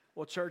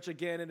Well, church,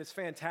 again, it is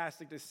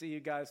fantastic to see you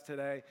guys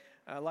today.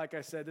 Like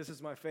I said, this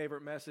is my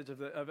favorite message of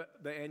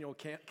the annual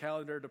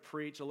calendar to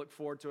preach. I look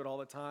forward to it all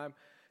the time.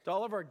 To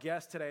all of our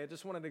guests today, I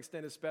just wanted to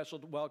extend a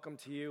special welcome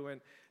to you, and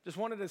just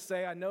wanted to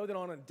say, I know that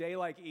on a day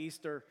like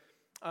Easter,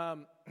 a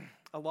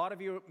lot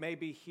of you may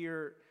be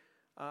here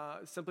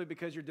simply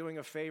because you're doing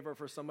a favor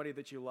for somebody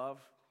that you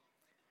love,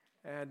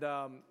 and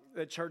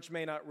the church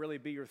may not really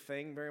be your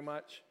thing very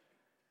much.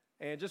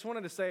 And just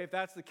wanted to say, if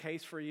that's the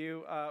case for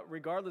you,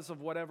 regardless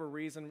of whatever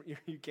reason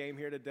you came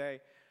here today,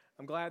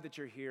 I'm glad that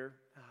you're here.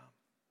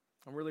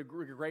 I'm really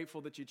grateful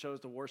that you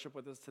chose to worship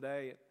with us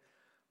today.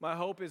 My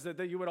hope is that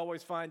you would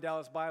always find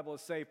Dallas Bible a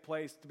safe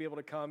place to be able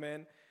to come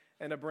in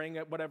and to bring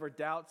up whatever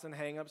doubts and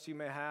hang-ups you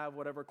may have,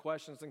 whatever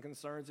questions and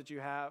concerns that you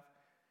have,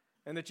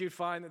 and that you'd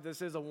find that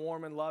this is a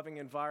warm and loving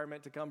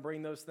environment to come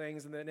bring those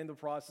things, and then in the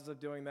process of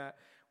doing that,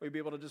 we'd be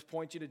able to just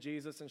point you to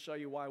Jesus and show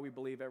you why we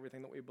believe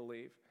everything that we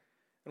believe.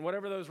 And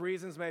whatever those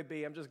reasons may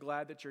be, I'm just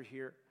glad that you're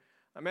here.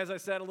 As I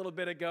said a little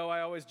bit ago,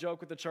 I always joke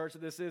with the church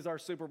that this is our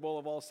Super Bowl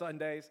of all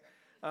Sundays.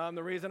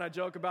 The reason I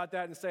joke about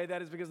that and say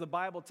that is because the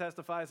Bible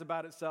testifies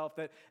about itself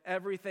that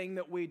everything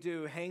that we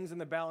do hangs in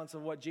the balance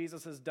of what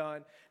Jesus has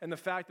done, and the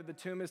fact that the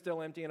tomb is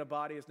still empty and a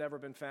body has never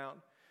been found.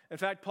 In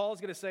fact, Paul's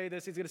going to say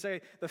this. He's going to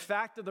say the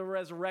fact of the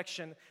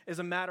resurrection is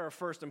a matter of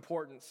first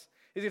importance.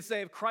 He's going to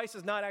say if Christ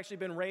has not actually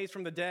been raised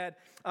from the dead,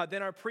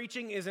 then our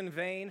preaching is in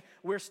vain.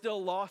 We're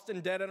still lost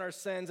and dead in our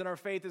sins, and our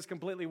faith is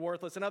completely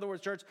worthless. In other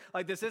words, church,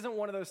 this isn't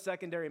one of those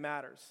secondary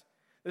matters.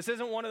 This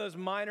isn't one of those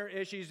minor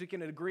issues you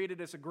can agree to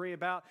disagree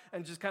about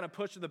and just kind of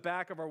push to the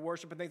back of our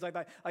worship and things like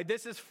that.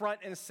 This is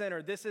front and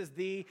center. This is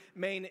the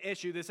main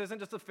issue. This isn't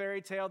just a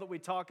fairy tale that we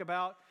talk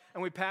about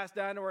and we pass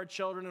down to our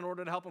children in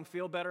order to help them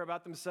feel better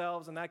about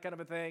themselves and that kind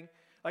of a thing.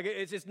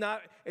 It's just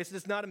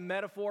not a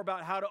metaphor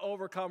about how to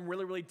overcome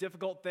really, really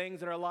difficult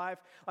things in our life.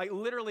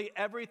 Literally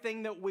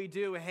everything that we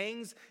do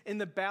hangs in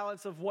the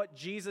balance of what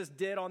Jesus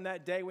did on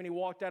that day when he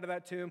walked out of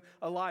that tomb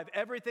alive.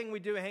 Everything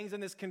we do hangs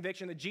in this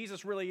conviction that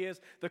Jesus really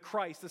is the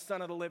Christ, the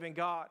Son of the living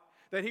God.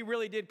 That he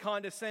really did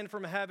condescend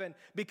from heaven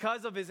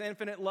because of his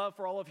infinite love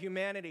for all of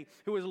humanity,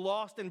 who was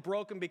lost and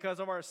broken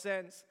because of our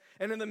sins.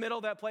 And in the middle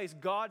of that place,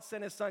 God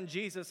sent his son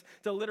Jesus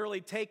to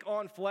literally take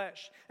on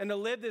flesh and to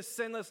live this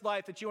sinless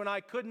life that you and I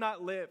could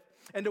not live,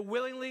 and to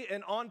willingly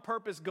and on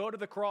purpose go to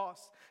the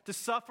cross, to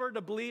suffer,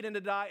 to bleed, and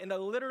to die, and to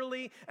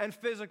literally and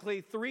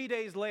physically 3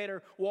 days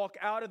later walk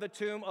out of the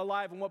tomb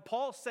alive. And what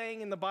Paul's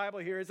saying in the Bible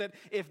here is that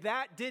if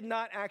that did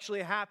not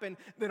actually happen,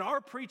 then our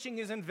preaching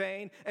is in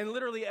vain, and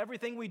literally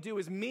everything we do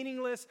is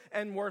meaningless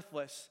and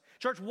worthless.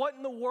 Church, what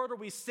in the world are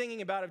we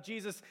singing about if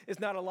Jesus is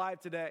not alive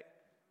today?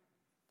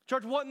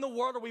 Church, what in the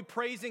world are we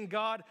praising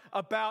God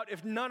about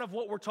if none of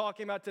what we're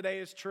talking about today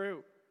is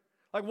true?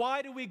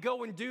 Why do we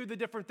go and do the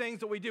different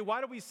things that we do?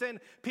 Why do we send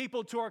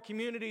people to our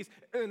communities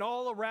and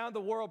all around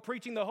the world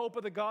preaching the hope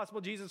of the gospel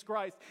of Jesus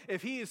Christ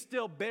if he is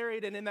still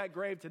buried and in that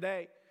grave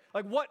today?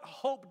 What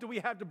hope do we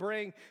have to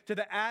bring to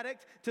the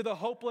addict, to the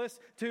hopeless,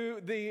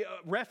 to the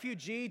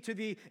refugee, to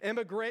the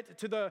immigrant,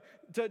 to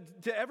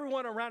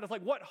everyone around us?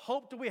 What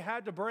hope do we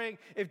have to bring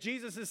if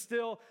Jesus is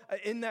still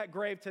in that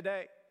grave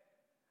today?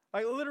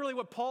 Literally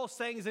what Paul's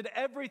saying is that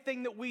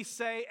everything that we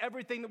say,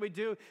 everything that we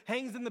do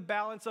hangs in the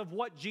balance of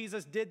what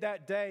Jesus did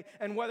that day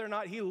and whether or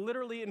not he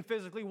literally and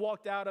physically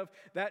walked out of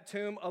that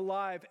tomb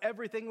alive.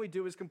 Everything we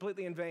do is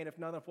completely in vain if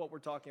none of what we're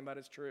talking about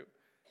is true.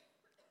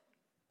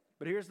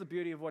 But here's the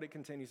beauty of what it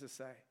continues to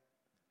say.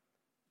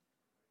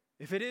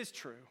 If it is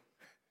true,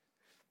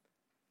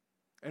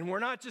 and we're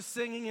not just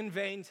singing in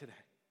vain today,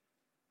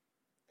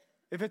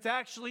 if it's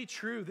actually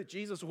true that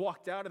Jesus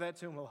walked out of that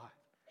tomb alive,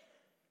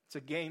 it's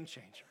a game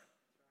changer.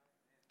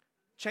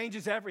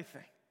 Changes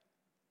everything.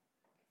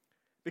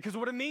 Because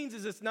what it means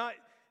is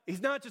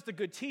he's not just a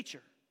good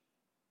teacher.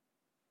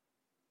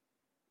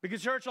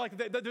 Because church,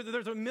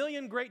 there's a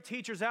million great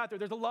teachers out there.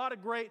 There's a lot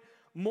of great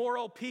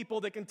moral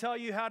people that can tell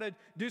you how to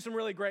do some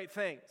really great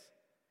things.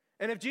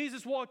 And if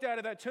Jesus walked out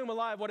of that tomb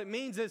alive, what it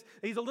means is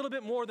he's a little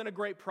bit more than a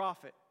great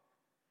prophet.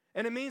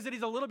 And it means that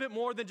he's a little bit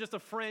more than just a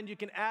friend you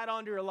can add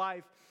on to your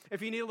life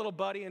if you need a little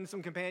buddy and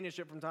some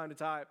companionship from time to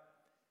time.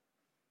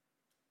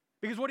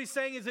 Because what he's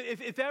saying is that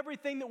if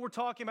everything that we're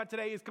talking about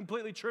today is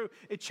completely true,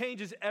 it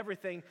changes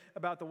everything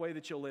about the way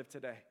that you'll live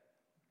today.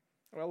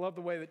 I love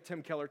the way that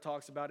Tim Keller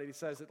talks about it. He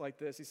says it like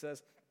this. He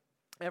says,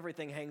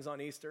 everything hangs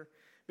on Easter.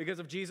 Because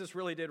if Jesus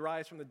really did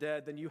rise from the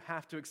dead, then you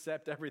have to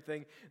accept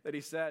everything that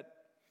he said.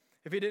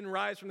 If he didn't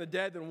rise from the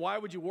dead, then why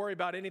would you worry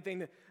about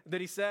anything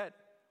that he said?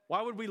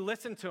 Why would we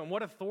listen to him?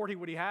 What authority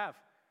would he have?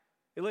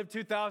 He lived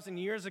 2,000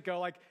 years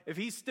ago. If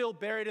he's still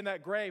buried in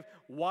that grave,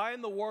 why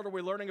in the world are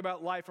we learning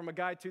about life from a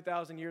guy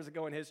 2,000 years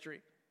ago in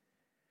history?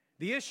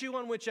 The issue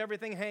on which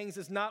everything hangs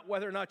is not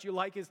whether or not you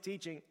like his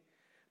teaching,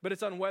 but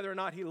it's on whether or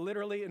not he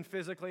literally and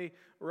physically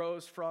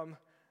rose from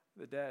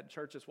the dead.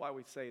 Church, is why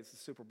we say it's the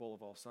Super Bowl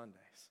of all Sundays.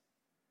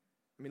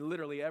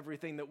 Literally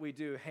everything that we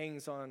do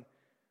hangs on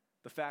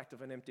the fact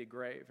of an empty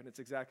grave. And it's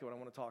exactly what I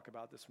want to talk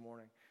about this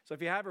morning. So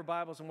if you have your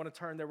Bibles and want to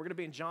turn there, we're going to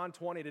be in John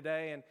 20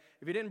 today. And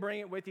if you didn't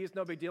bring it with you, it's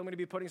no big deal. I'm going to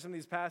be putting some of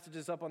these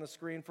passages up on the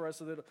screen for us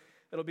so that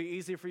it'll be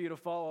easy for you to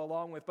follow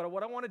along with. But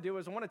what I want to do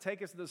is I want to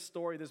take us to this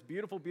story, this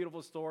beautiful,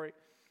 beautiful story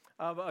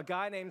of a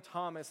guy named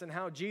Thomas and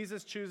how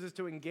Jesus chooses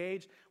to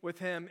engage with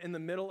him in the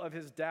middle of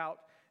his doubt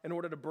in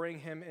order to bring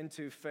him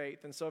into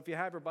faith. And so if you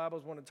have your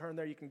Bibles, want to turn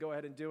there, you can go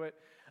ahead and do it.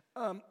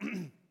 I've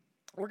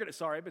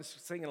been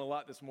singing a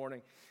lot this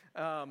morning.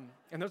 And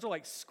those are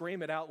like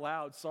scream it out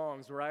loud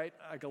songs, right?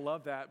 I could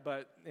love that.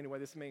 But anyway,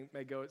 this may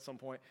go at some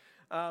point.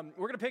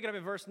 We're going to pick it up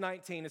in verse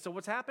 19. And so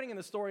what's happening in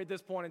the story at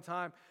this point in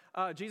time,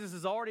 Jesus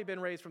has already been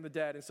raised from the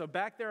dead. And so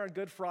back there on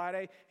Good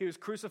Friday, he was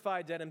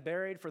crucified, dead, and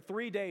buried for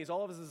 3 days.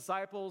 All of his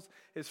disciples,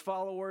 his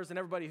followers, and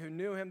everybody who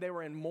knew him, they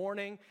were in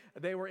mourning.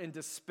 They were in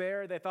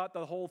despair. They thought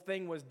the whole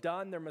thing was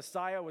done. Their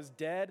Messiah was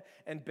dead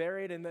and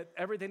buried, and that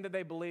everything that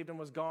they believed in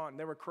was gone.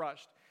 They were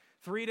crushed.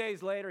 3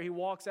 days later, he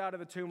walks out of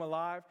the tomb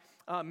alive.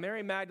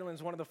 Mary Magdalene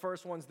is one of the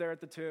first ones there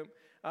at the tomb.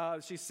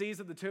 She sees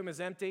that the tomb is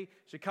empty.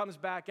 She comes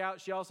back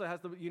out. She also has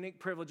the unique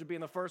privilege of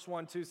being the first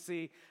one to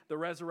see the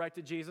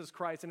resurrected Jesus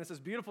Christ. And it's this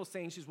beautiful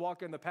scene. She's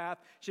walking the path.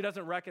 She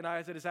doesn't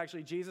recognize that it's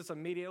actually Jesus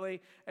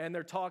immediately. And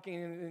they're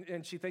talking,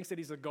 and she thinks that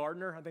he's a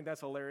gardener. I think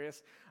that's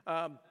hilarious.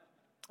 And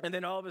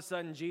then all of a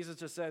sudden, Jesus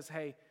just says,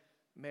 "Hey,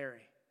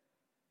 Mary,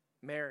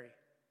 Mary."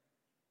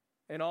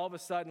 And all of a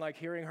sudden, like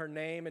hearing her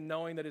name and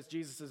knowing that it's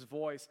Jesus'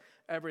 voice,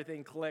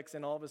 everything clicks.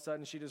 And all of a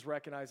sudden, she just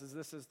recognizes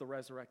this is the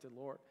resurrected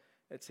Lord.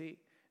 It's he.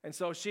 And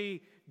so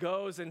she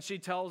goes and she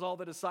tells all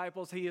the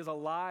disciples he is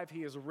alive,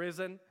 he is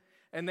risen.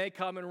 And they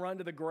come and run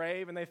to the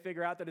grave and they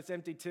figure out that it's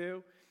empty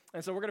too.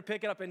 And so we're going to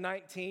pick it up in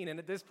 19. And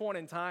at this point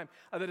in time,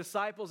 the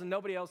disciples and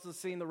nobody else has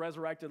seen the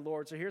resurrected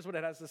Lord. So here's what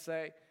it has to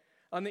say.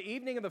 On the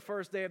evening of the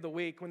first day of the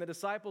week, when the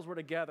disciples were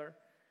together,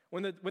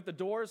 with the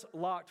doors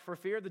locked for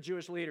fear of the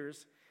Jewish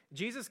leaders,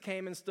 Jesus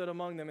came and stood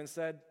among them and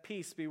said,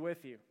 "Peace be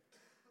with you."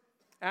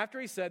 After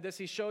he said this,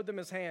 he showed them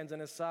his hands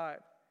and his side.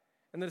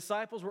 And the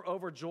disciples were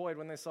overjoyed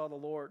when they saw the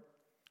Lord.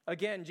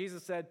 Again,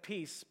 Jesus said,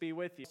 "Peace be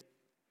with you.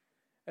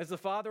 As the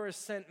Father has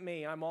sent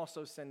me, I'm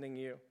also sending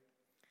you."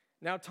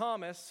 Now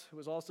Thomas, who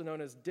was also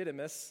known as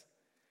Didymus,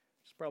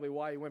 which is probably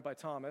why he went by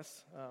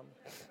Thomas,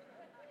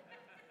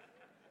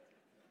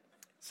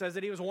 says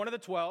that he was one of the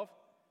 12,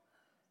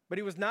 but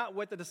he was not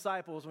with the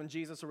disciples when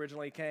Jesus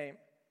originally came.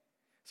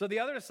 So the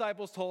other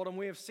disciples told him,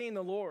 "We have seen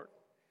the Lord."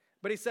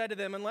 But he said to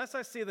them, "Unless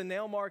I see the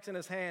nail marks in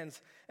his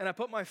hands, and I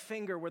put my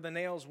finger where the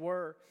nails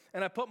were,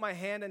 and I put my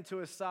hand into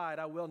his side,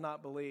 I will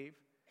not believe."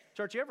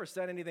 Church, you ever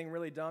said anything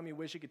really dumb you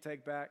wish you could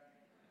take back?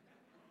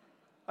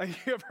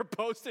 You ever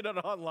posted it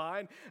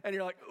online, and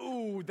you're like,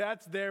 ooh,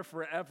 that's there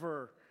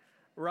forever,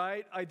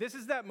 right? This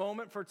is that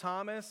moment for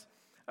Thomas.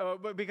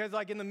 But because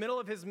like in the middle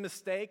of his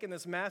mistake and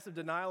this massive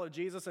denial of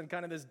Jesus and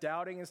kind of this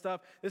doubting and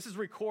stuff, this is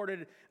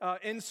recorded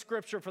in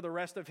Scripture for the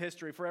rest of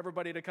history for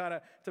everybody to kind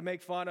of to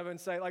make fun of and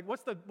say, like,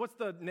 what's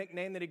the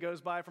nickname that he goes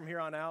by from here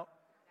on out?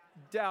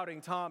 Doubting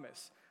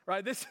Thomas,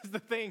 right? This is the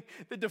thing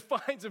that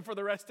defines him for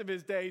the rest of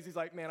his days. He's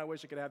like, man, I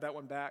wish I could have that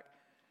one back.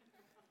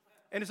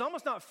 And it's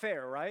almost not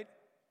fair, right?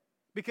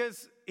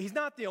 Because he's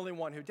not the only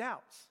one who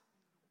doubts.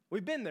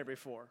 We've been there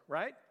before,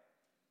 right?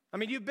 I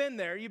mean, you've been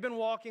there. You've been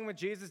walking with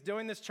Jesus,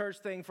 doing this church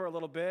thing for a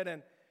little bit,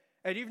 and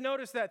you've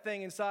noticed that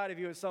thing inside of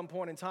you at some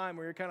point in time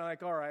where you're kind of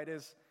like, all right,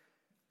 is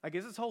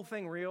this whole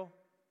thing real?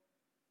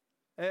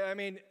 I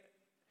mean,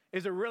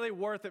 is it really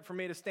worth it for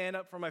me to stand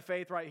up for my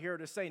faith right here,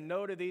 to say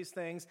no to these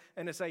things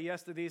and to say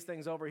yes to these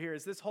things over here?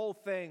 Is this whole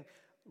thing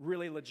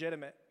really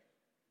legitimate?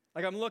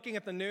 Like I'm looking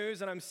at the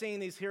news and I'm seeing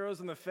these heroes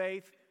in the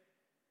faith,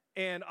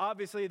 and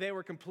obviously they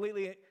were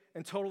completely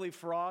and totally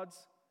frauds.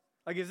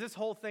 Like, is this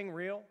whole thing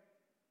real?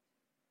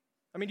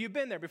 I mean, you've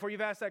been there before. You've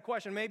asked that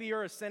question. Maybe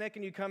you're a cynic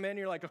and you come in and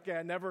you're like, okay,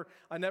 I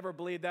never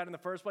believed that in the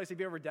first place. Have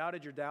you ever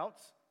doubted your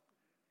doubts?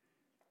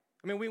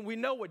 I mean, we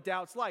know what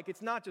doubt's like.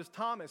 It's not just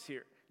Thomas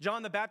here.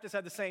 John the Baptist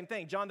had the same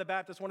thing. John the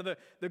Baptist, one of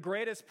the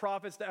greatest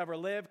prophets to ever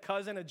live,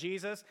 cousin of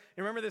Jesus.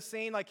 You remember this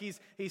scene? Like he's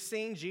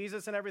seeing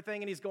Jesus and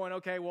everything, and he's going,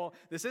 okay, well,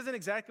 this isn't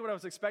exactly what I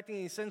was expecting.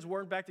 And he sends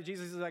word back to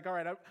Jesus. He's like, all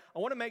right, I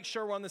want to make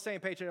sure we're on the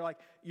same page. And you're like,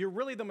 you're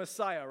really the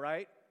Messiah,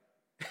 right?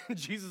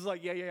 Jesus is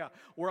like, yeah.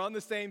 We're on the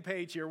same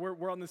page here. We're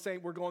going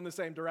the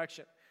same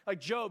direction.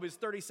 Like Job is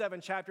 37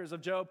 chapters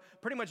of Job,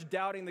 pretty much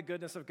doubting the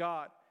goodness of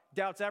God.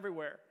 Doubts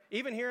everywhere.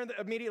 Even here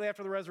immediately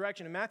after the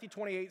resurrection, in Matthew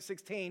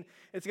 28:16,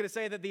 it's going to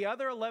say that the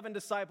other 11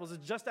 disciples,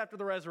 it's just after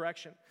the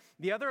resurrection,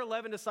 the other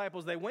 11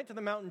 disciples, they went to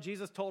the mountain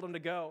Jesus told them to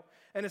go.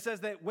 And it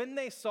says that when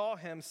they saw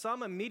him,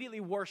 some immediately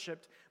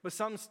worshiped, but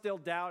some still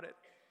doubted.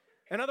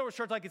 In other words,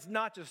 church, like it's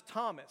not just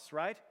Thomas,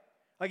 right?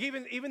 Like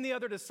even the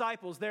other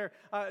disciples there,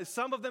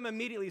 some of them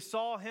immediately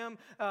saw him.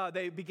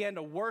 They began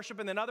to worship,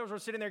 and then others were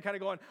sitting there kind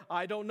of going,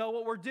 I don't know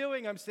what we're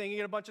doing. I'm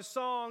singing a bunch of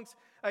songs.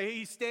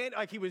 He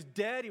was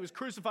dead. He was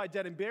crucified,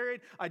 dead, and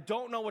buried. I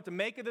don't know what to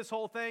make of this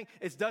whole thing.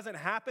 It doesn't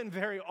happen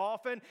very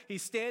often.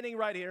 He's standing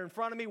right here in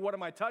front of me. What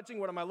am I touching?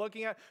 What am I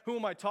looking at? Who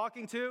am I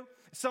talking to?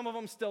 Some of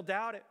them still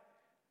doubt it.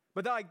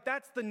 But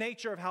that's the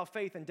nature of how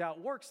faith and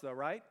doubt works, though,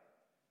 right?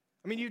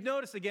 I mean, you've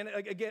noticed again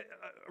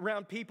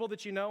around people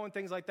that you know and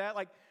things like that,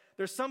 like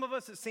there's some of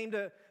us that seem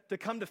to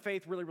come to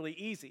faith really, really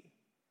easy.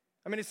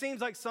 I mean, it seems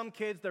like some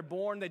kids, they're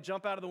born, they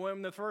jump out of the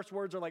womb, the first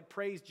words are like,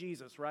 praise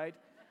Jesus, right?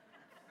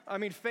 I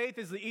mean, faith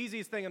is the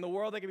easiest thing in the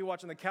world. They could be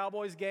watching the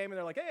Cowboys game and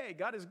they're like, hey,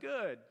 God is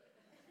good.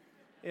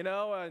 You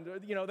know, and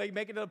they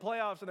make it to the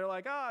playoffs and they're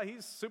like,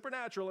 he's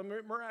supernatural and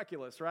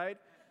miraculous, right?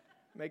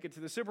 Make it to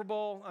the Super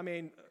Bowl. I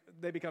mean,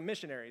 they become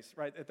missionaries,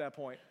 right, at that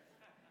point.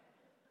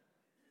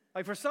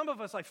 Like for some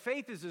of us, like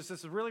faith is just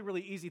this really,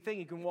 really easy thing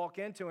you can walk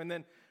into. And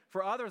then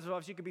for others of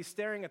us, you could be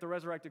staring at the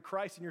resurrected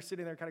Christ and you're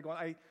sitting there kind of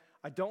going,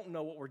 I don't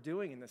know what we're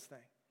doing in this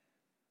thing.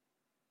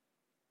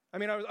 I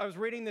mean, I was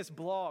reading this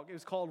blog. It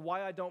was called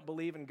Why I Don't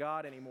Believe in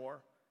God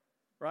Anymore,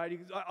 right?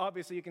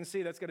 Obviously, you can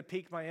see that's going to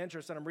pique my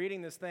interest. And I'm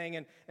reading this thing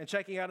and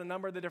checking out a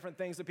number of the different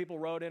things that people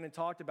wrote in and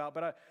talked about.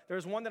 But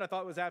there's one that I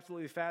thought was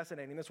absolutely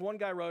fascinating. This one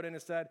guy wrote in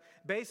and said,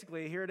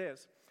 basically, here it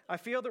is. I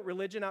feel that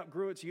religion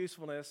outgrew its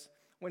usefulness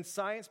when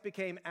science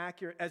became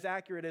accurate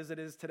as it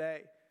is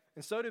today.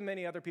 And so do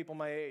many other people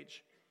my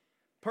age.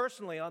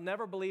 Personally, I'll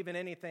never believe in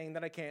anything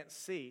that I can't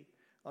see.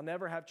 I'll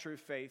never have true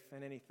faith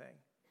in anything.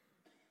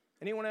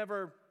 Anyone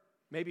ever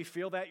maybe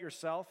feel that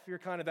yourself? You're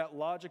kind of that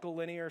logical,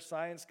 linear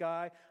science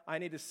guy. I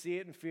need to see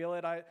it and feel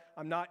it.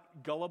 I'm not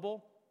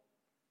gullible,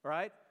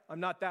 right? I'm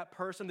not that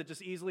person that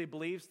just easily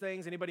believes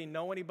things. Anybody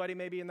know anybody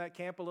maybe in that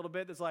camp a little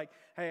bit that's like,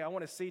 hey, I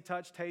want to see,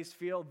 touch, taste,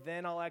 feel,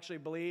 then I'll actually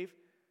believe.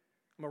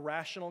 I'm a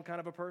rational kind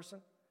of a person.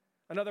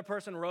 Another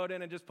person wrote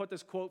in and just put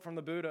this quote from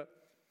the Buddha,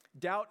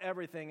 doubt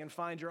everything and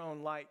find your own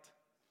light.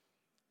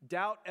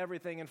 Doubt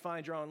everything and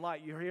find your own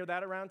light. You hear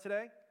that around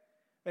today?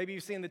 Maybe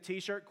you've seen the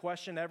t-shirt,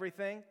 question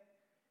everything.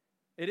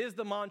 It is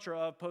the mantra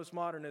of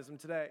postmodernism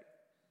today,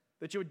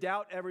 that you would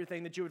doubt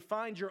everything, that you would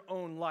find your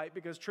own light,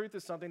 because truth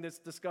is something that's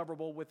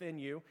discoverable within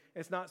you.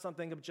 It's not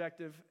something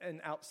objective and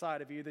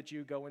outside of you that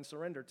you go and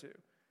surrender to.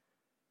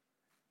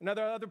 And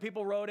other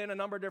people wrote in a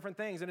number of different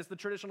things, and it's the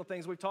traditional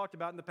things we've talked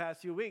about in the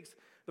past few weeks,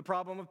 the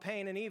problem of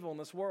pain and evil in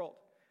this world.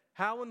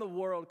 How in the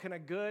world can a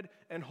good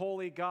and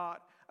holy God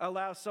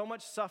allow so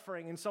much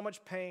suffering and so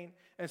much pain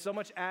and so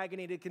much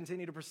agony to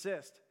continue to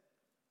persist?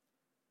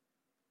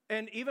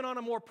 And even on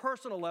a more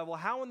personal level,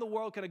 how in the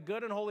world can a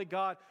good and holy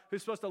God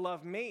who's supposed to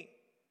love me,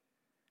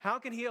 how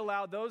can he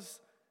allow those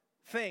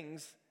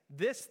things,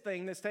 this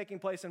thing that's taking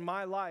place in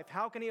my life,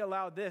 how can he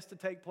allow this to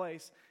take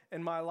place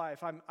in my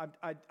life?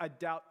 I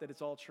doubt that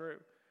it's all true.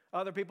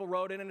 Other people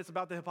wrote in, and it's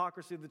about the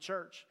hypocrisy of the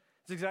church.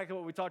 It's exactly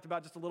what we talked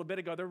about just a little bit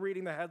ago. They're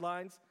reading the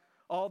headlines,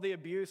 all the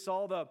abuse,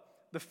 all the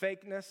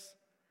fakeness,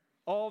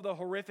 all the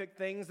horrific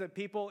things that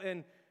people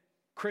in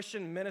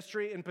Christian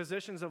ministry in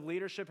positions of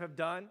leadership have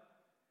done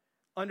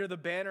under the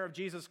banner of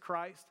Jesus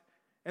Christ.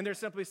 And they're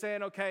simply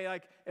saying, okay,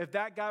 like if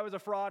that guy was a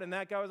fraud and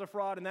that guy was a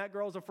fraud and that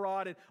girl's a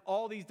fraud and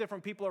all these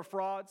different people are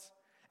frauds,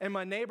 and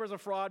my neighbor's a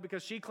fraud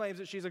because she claims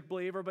that she's a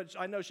believer, but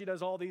I know she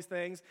does all these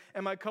things,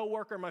 and my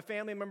coworker, my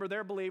family member,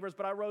 they're believers,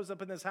 but I rose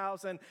up in this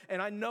house and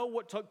I know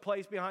what took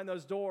place behind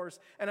those doors,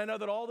 and I know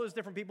that all those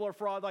different people are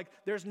fraud. Like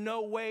there's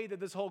no way that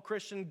this whole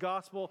Christian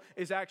gospel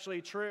is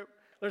actually true.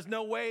 There's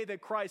no way that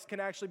Christ can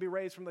actually be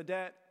raised from the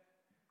dead.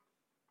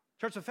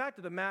 Church, the fact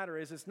of the matter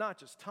is it's not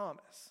just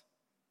Thomas.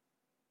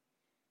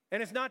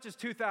 And it's not just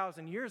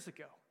 2,000 years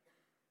ago.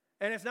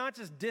 And it's not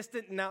just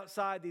distant and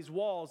outside these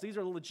walls. These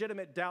are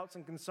legitimate doubts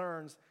and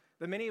concerns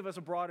that many of us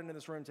have brought into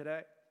this room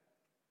today.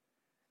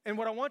 And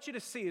what I want you to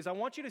see is I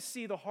want you to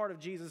see the heart of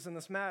Jesus in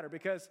this matter,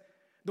 because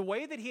the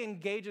way that he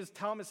engages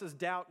Thomas's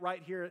doubt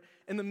right here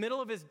in the middle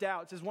of his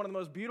doubts is one of the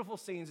most beautiful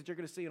scenes that you're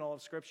going to see in all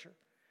of Scripture.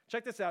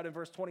 Check this out in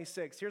verse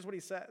 26. Here's what he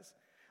says.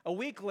 A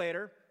week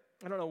later,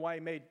 I don't know why he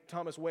made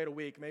Thomas wait a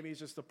week. Maybe he's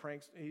just a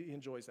prank. He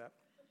enjoys that.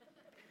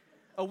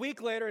 A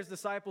week later, his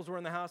disciples were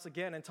in the house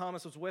again, and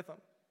Thomas was with them.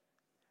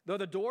 Though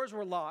the doors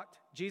were locked,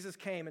 Jesus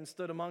came and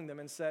stood among them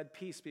and said,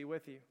 "Peace be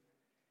with you."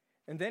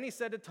 And then he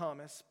said to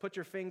Thomas, "Put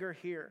your finger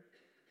here.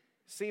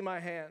 See my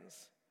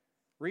hands.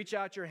 Reach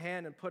out your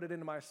hand and put it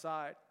into my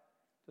side.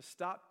 To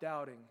stop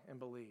doubting and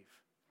believe."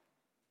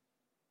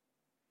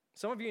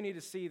 Some of you need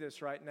to see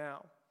this right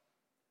now,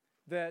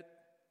 that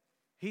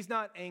he's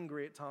not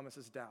angry at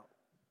Thomas's doubt.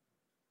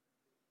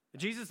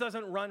 Jesus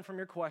doesn't run from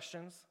your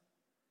questions.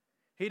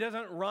 He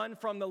doesn't run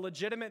from the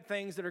legitimate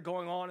things that are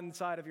going on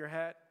inside of your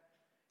head.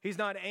 He's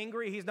not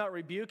angry. He's not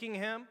rebuking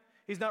him.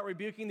 He's not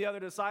rebuking the other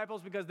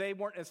disciples because they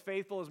weren't as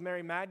faithful as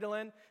Mary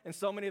Magdalene and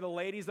so many of the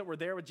ladies that were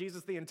there with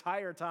Jesus the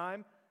entire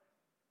time.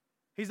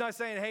 He's not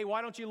saying, hey,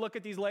 why don't you look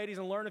at these ladies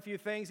and learn a few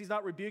things? He's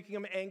not rebuking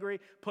them, angry,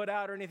 put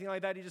out, or anything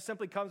like that. He just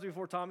simply comes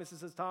before Thomas and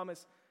says,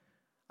 Thomas,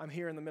 I'm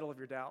here in the middle of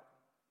your doubt.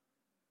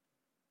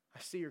 I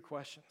see your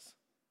questions.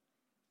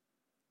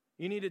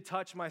 You need to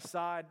touch my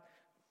side.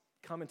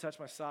 Come and touch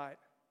my side.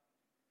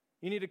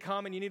 You need to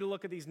come and you need to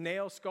look at these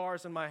nail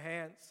scars in my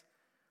hands.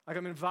 Like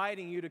I'm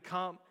inviting you to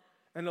come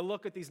and to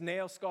look at these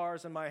nail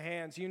scars in my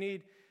hands. You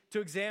need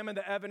to examine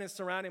the evidence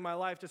surrounding my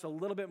life just a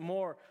little bit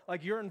more.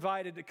 Like you're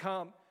invited to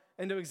come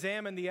and to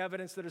examine the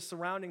evidence that is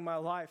surrounding my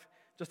life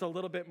just a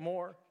little bit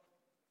more.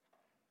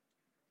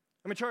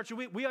 I mean, church,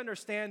 we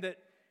understand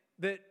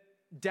that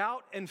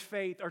doubt and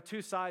faith are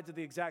two sides of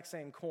the exact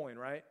same coin,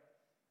 right?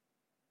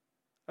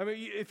 I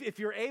mean, if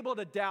you're able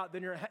to doubt,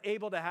 then you're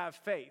able to have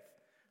faith,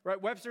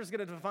 right? Webster's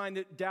going to define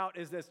that doubt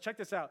is this. Check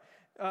this out.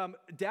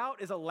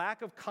 Doubt is a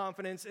lack of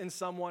confidence in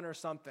someone or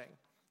something.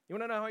 You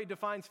want to know how he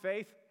defines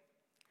faith?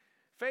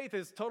 Faith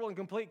is total and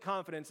complete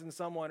confidence in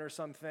someone or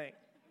something.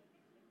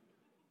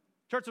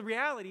 Church, the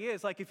reality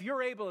is, like, if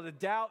you're able to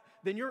doubt,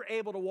 then you're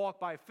able to walk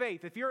by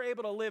faith. If you're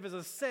able to live as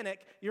a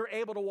cynic, you're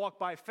able to walk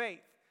by faith.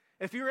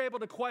 If you're able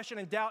to question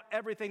and doubt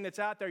everything that's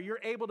out there, you're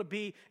able to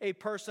be a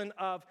person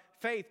of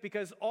faith,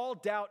 because all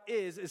doubt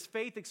is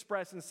faith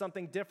expressed in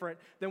something different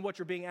than what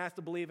you're being asked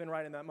to believe in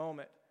right in that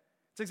moment.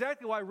 It's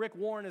exactly why Rick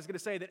Warren is going to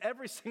say that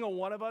every single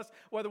one of us,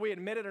 whether we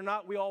admit it or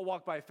not, we all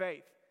walk by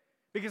faith.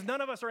 Because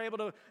none of us are able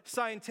to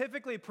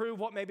scientifically prove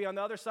what may be on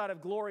the other side of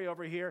glory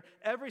over here.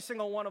 Every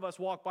single one of us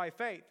walk by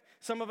faith.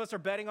 Some of us are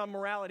betting on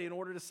morality in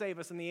order to save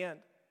us in the end.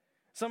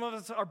 Some of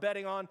us are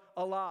betting on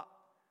Allah.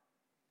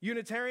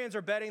 Unitarians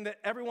are betting that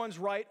everyone's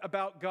right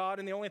about God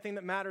and the only thing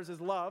that matters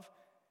is love.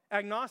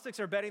 Agnostics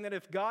are betting that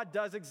if God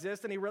does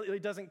exist and he really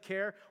doesn't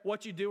care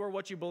what you do or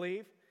what you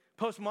believe.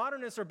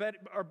 Postmodernists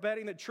are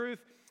betting that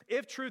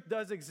if truth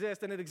does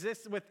exist and it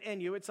exists within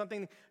you, it's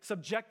something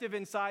subjective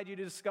inside you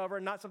to discover,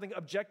 not something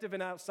objective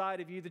and outside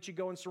of you that you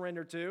go and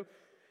surrender to.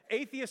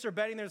 Atheists are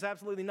betting there's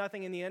absolutely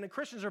nothing in the end, and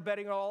Christians are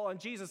betting all on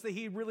Jesus, that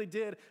he really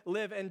did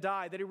live and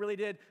die, that he really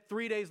did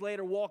 3 days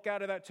later walk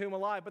out of that tomb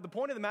alive. But the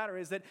point of the matter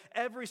is that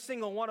every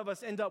single one of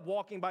us end up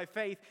walking by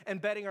faith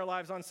and betting our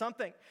lives on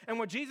something. And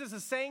what Jesus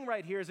is saying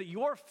right here is that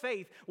your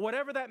faith,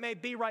 whatever that may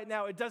be right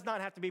now, it does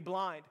not have to be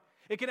blind.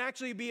 It can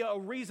actually be a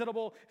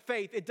reasonable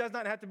faith. It does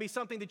not have to be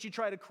something that you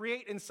try to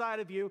create inside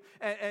of you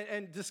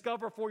and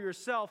discover for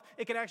yourself.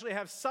 It can actually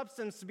have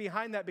substance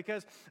behind that,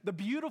 because the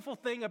beautiful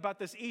thing about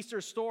this Easter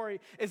story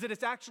is that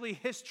it's actually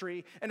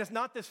history, and it's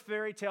not this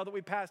fairy tale that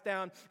we pass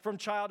down from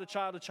child to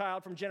child to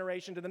child, from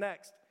generation to the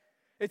next.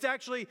 It's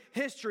actually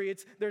history.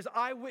 There's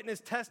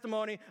eyewitness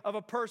testimony of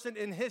a person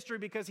in history,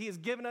 because he has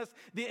given us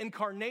the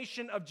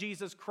incarnation of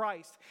Jesus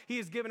Christ. He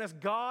has given us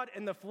God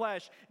in the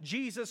flesh,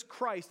 Jesus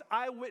Christ,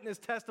 eyewitness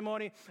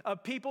testimony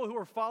of people who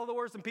are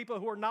followers and people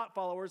who are not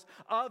followers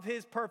of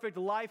his perfect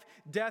life,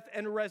 death,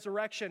 and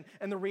resurrection.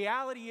 And the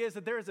reality is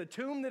that there is a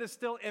tomb that is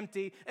still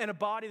empty and a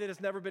body that has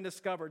never been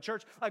discovered.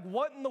 Church, like,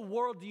 what in the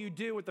world do you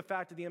do with the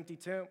fact of the empty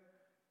tomb?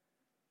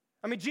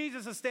 I mean,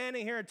 Jesus is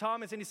standing here in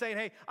Thomas and he's saying,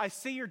 hey, I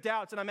see your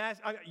doubts, and I'm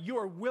asking,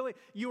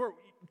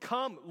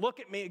 come, look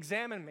at me,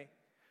 examine me.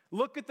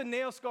 Look at the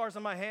nail scars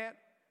on my hand.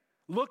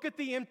 Look at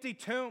the empty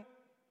tomb.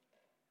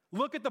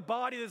 Look at the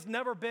body that's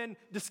never been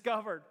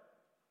discovered.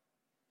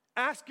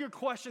 Ask your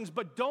questions,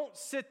 but don't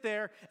sit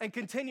there and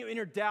continue in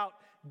your doubt.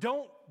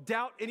 Don't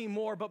doubt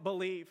anymore, but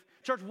believe.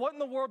 Church, what in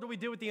the world do we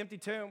do with the empty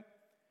tomb?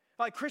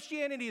 Like,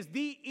 Christianity is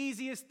the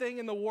easiest thing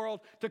in the world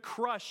to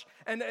crush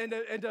and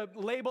to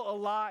label a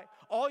lie.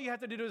 All you have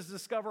to do is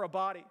discover a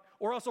body,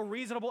 or else a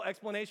reasonable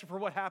explanation for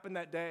what happened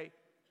that day.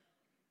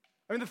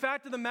 I mean, the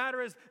fact of the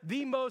matter is,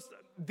 the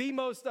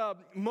most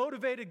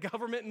motivated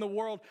government in the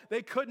world,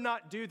 they could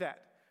not do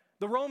that.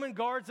 The Roman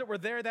guards that were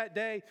there that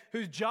day,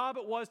 whose job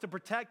it was to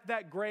protect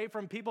that grave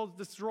from people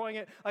destroying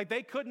it, like,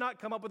 they could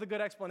not come up with a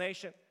good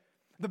explanation.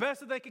 The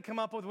best that they could come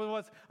up with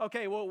was,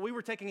 okay, well, we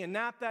were taking a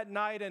nap that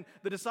night, and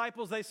the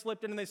disciples, they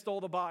slipped in and they stole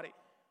the body.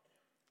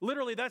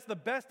 Literally, that's the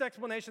best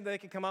explanation that they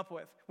could come up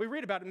with. We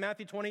read about it in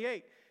Matthew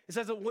 28. It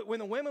says that when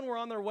the women were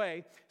on their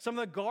way, some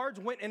of the guards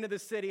went into the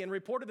city and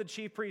reported to the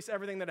chief priests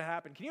everything that had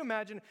happened. Can you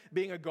imagine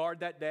being a guard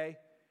that day?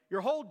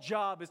 Your whole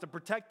job is to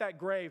protect that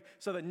grave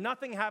so that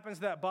nothing happens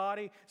to that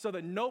body, so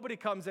that nobody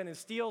comes in and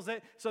steals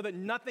it, so that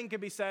nothing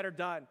can be said or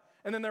done.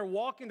 And then they're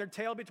walking their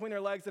tail between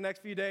their legs the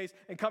next few days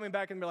and coming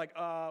back and be like,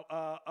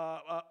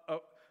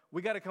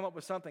 we got to come up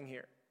with something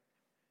here.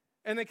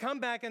 And they come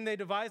back and they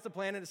devise the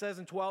plan, and it says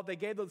in 12, they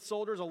gave the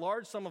soldiers a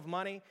large sum of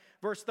money.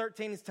 Verse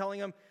 13 is telling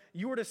them,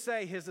 you were to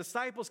say, his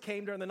disciples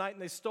came during the night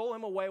and they stole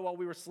him away while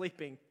we were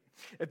sleeping.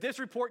 If this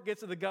report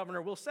gets to the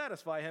governor, we'll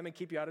satisfy him and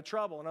keep you out of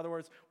trouble. In other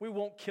words, we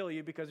won't kill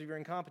you because of your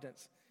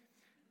incompetence.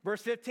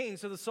 Verse 15,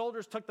 so the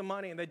soldiers took the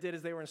money and they did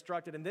as they were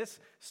instructed. And this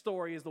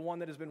story is the one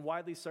that has been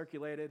widely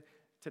circulated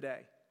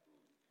today.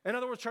 In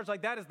other words, church,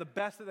 like, that is the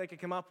best that they could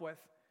come up with.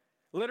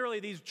 Literally,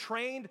 these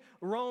trained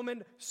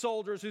Roman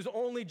soldiers whose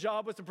only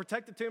job was to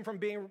protect the tomb from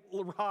being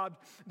robbed,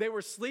 they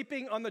were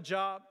sleeping on the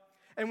job.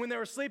 And when they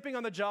were sleeping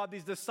on the job,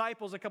 these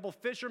disciples, a couple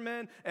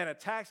fishermen and a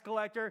tax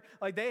collector,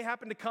 like, they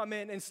happened to come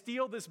in and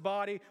steal this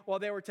body while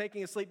they were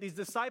taking a sleep. These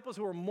disciples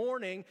who were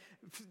mourning,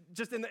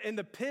 just in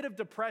the pit of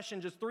depression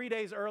just 3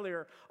 days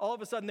earlier, all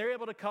of a sudden they're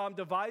able to come,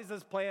 devise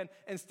this plan,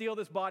 and steal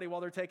this body while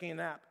they're taking a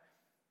nap.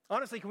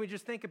 Honestly, can we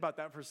just think about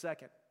that for a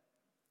second?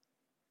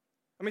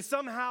 I mean,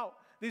 somehow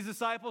these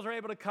disciples are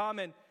able to come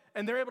and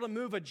they're able to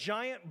move a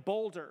giant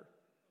boulder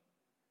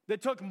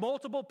that took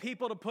multiple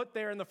people to put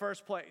there in the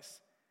first place.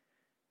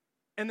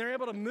 And they're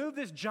able to move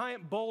this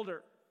giant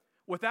boulder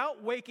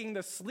without waking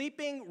the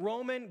sleeping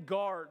Roman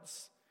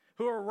guards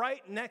who are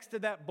right next to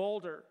that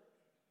boulder,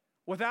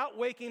 without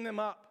waking them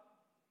up.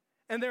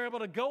 And they're able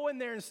to go in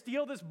there and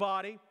steal this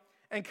body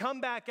and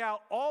come back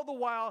out all the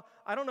while.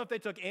 I don't know if they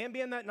took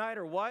Ambien that night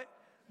or what,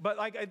 but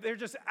like they're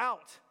just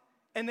out.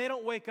 And they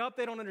don't wake up.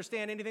 They don't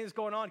understand anything that's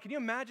going on. Can you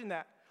imagine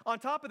that? On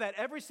top of that,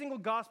 every single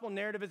gospel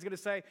narrative is going to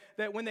say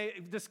that when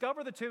they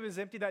discover the tomb is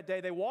empty that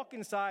day, they walk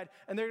inside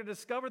and they're going to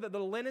discover that the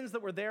linens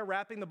that were there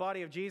wrapping the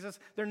body of Jesus,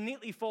 they're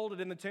neatly folded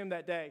in the tomb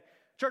that day.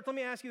 Church, let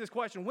me ask you this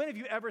question. When have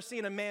you ever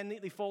seen a man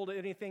neatly fold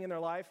anything in their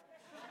life?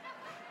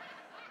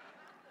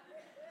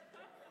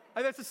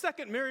 That's the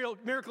second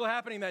miracle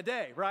happening that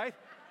day, right?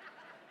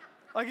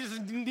 Like it's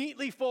just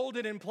neatly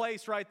folded in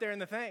place right there in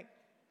the thing.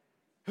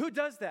 Who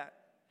does that?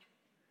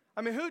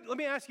 I mean, let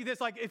me ask you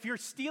this. Like, if you're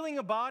stealing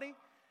a body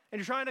and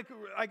you're trying to,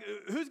 like,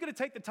 who's going to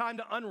take the time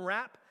to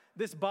unwrap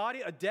this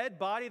body, a dead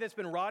body that's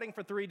been rotting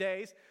for 3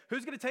 days?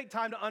 Who's going to take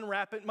time to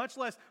unwrap it, much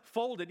less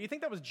fold it? Do you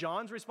think that was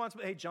John's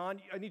responsibility? Hey,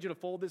 John, I need you to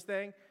fold this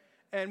thing.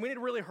 And we need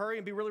to really hurry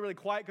and be really, really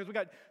quiet because we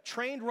got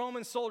trained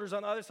Roman soldiers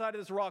on the other side of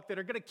this rock that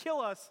are going to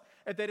kill us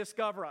if they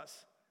discover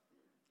us.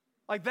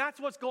 Like, that's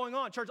what's going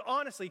on. Church,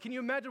 honestly, can you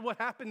imagine what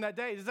happened that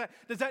day?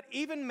 Does that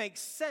even make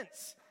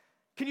sense?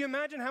 Can you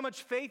imagine how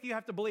much faith you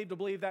have to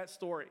believe that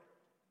story?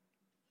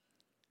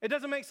 It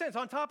doesn't make sense.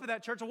 On top of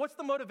that, church, what's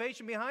the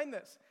motivation behind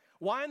this?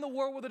 Why in the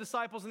world would the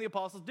disciples and the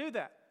apostles do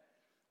that?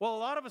 Well, a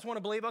lot of us want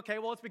to believe, okay,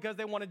 well, it's because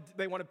they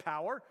wanted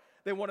power.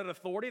 They wanted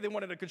authority. They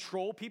wanted to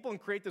control people and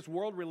create this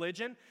world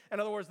religion. In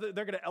other words, they're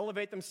going to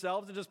elevate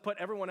themselves and just put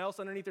everyone else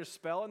underneath their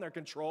spell and their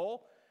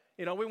control.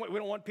 You know, we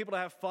don't want people to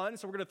have fun,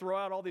 so we're going to throw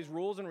out all these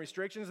rules and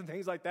restrictions and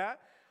things like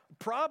that.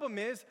 Problem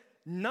is,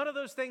 none of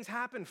those things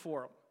happen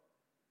for them.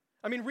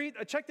 I mean,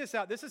 check this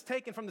out. This is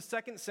taken from the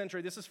 2nd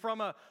century. This is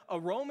from a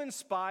Roman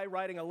spy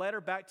writing a letter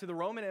back to the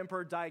Roman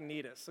Emperor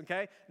Diognetus,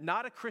 okay?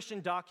 Not a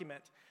Christian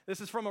document. This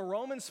is from a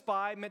Roman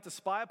spy meant to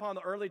spy upon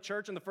the early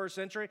church in the 1st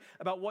century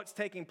about what's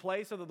taking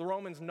place so that the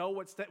Romans know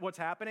what's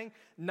happening.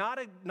 Not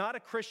a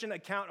Christian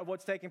account of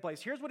what's taking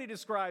place. Here's what he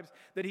describes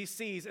that he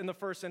sees in the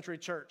 1st century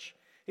church.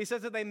 He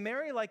says that they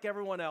marry like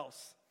everyone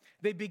else.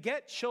 They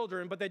beget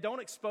children, but they don't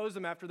expose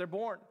them after they're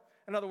born.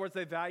 In other words,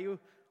 they value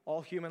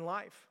all human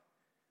life.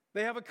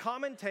 They have a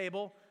common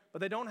table,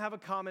 but they don't have a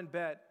common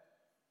bed.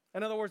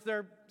 In other words,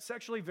 they're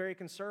sexually very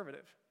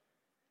conservative.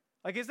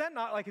 Like, is that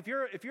not like if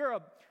you're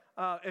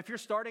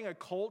starting a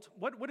cult?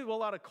 What do a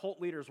lot of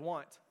cult leaders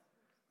want?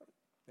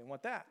 They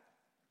want that.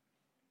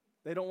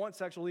 They don't want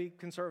sexually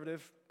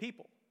conservative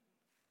people.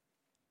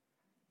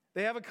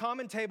 They have a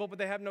common table, but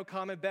they have no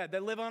common bed. They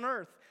live on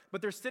earth,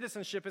 but their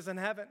citizenship is in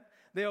heaven.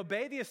 They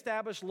obey the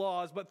established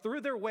laws, but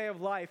through their way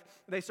of life,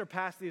 they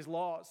surpass these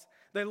laws.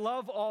 They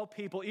love all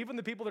people, even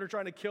the people that are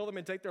trying to kill them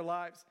and take their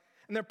lives.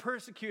 And they're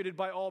persecuted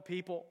by all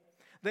people.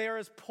 They are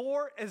as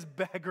poor as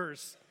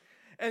beggars,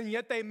 and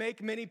yet they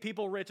make many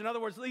people rich. In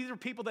other words, these are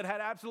people that had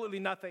absolutely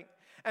nothing.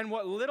 And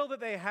what little that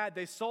they had,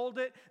 they sold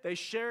it, they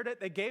shared it,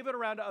 they gave it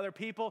around to other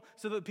people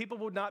so that people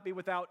would not be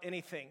without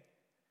anything.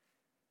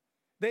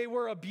 They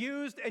were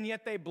abused, and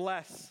yet they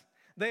bless.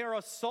 They are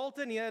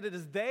assaulted, and yet it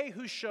is they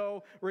who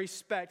show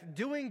respect.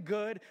 Doing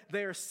good,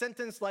 they are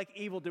sentenced like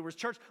evildoers.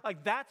 Church,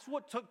 like that's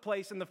what took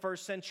place in the 1st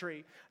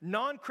century.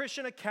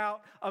 Non-Christian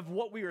account of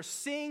what we are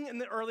seeing in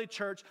the early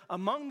church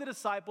among the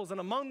disciples and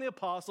among the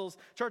apostles.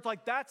 Church,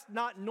 like that's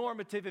not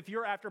normative if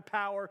you're after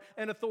power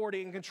and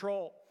authority and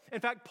control. In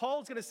fact,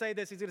 Paul's going to say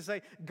this. He's going to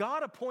say,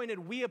 God appointed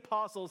we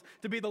apostles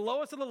to be the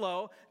lowest of the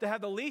low, to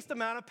have the least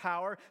amount of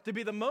power, to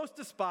be the most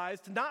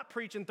despised, to not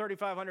preach in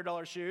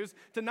 $3,500 shoes,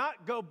 to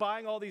not go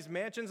buying all these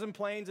mansions and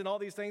planes and all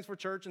these things for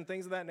church and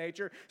things of that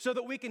nature, so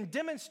that we can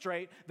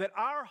demonstrate that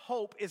our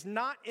hope is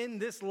not in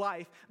this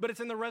life, but it's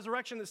in the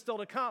resurrection that's still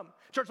to come.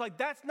 Church, like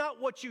that's not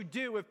what you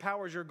do if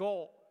power is your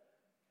goal.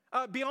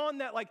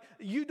 Beyond that, like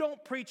you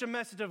don't preach a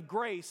message of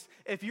grace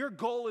if your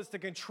goal is to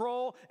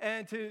control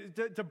and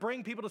to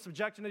bring people to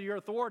subjection to your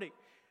authority.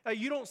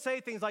 You don't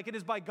say things like it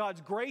is by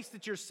God's grace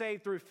that you're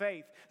saved through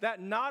faith.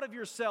 That not of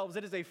yourselves,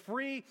 it is a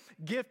free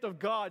gift of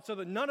God so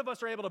that none of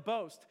us are able to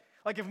boast.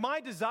 Like if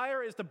my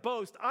desire is to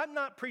boast, I'm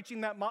not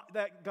preaching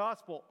that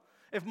gospel.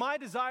 If my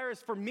desire is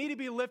for me to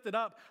be lifted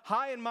up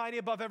high and mighty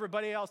above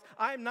everybody else,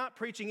 I am not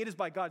preaching it is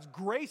by God's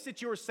grace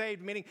that you are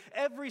saved, meaning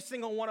every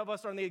single one of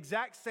us are on the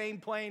exact same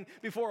plane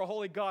before a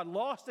holy God,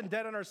 lost and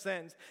dead in our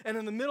sins. And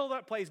in the middle of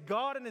that place,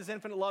 God in his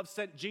infinite love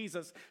sent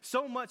Jesus,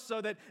 so much so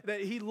that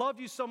he loved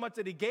you so much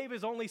that he gave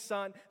his only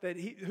son, that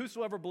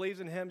whosoever believes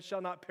in him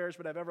shall not perish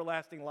but have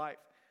everlasting life.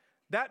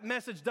 That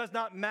message does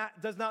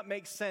not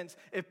make sense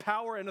if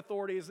power and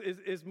authority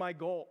is my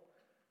goal.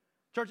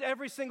 Church,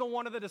 every single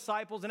one of the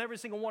disciples and every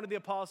single one of the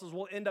apostles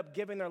will end up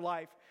giving their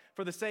life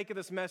for the sake of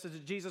this message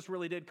that Jesus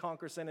really did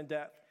conquer sin and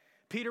death.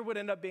 Peter would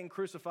end up being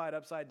crucified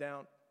upside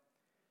down.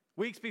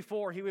 Weeks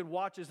before, he would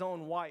watch his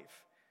own wife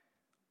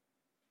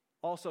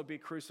also be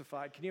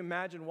crucified. Can you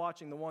imagine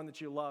watching the one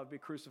that you love be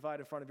crucified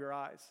in front of your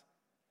eyes?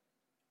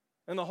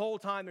 And the whole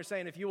time they're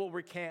saying, if you will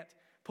recant,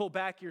 pull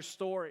back your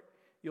story,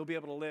 you'll be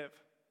able to live.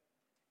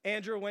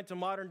 Andrew went to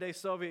modern-day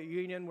Soviet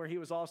Union where he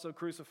was also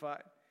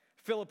crucified.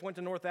 Philip went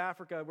to North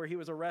Africa where he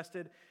was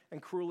arrested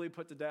and cruelly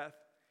put to death.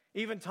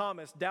 Even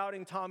Thomas,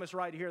 doubting Thomas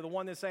right here, the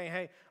one that's saying,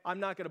 hey, I'm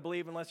not going to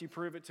believe unless you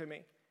prove it to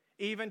me.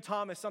 Even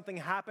Thomas, something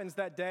happens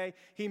that day.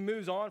 He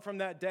moves on from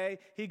that day.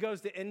 He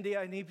goes to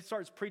India and he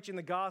starts preaching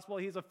the gospel.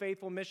 He's a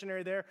faithful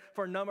missionary there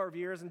for a number of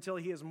years until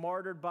he is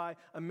martyred by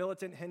a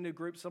militant Hindu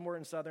group somewhere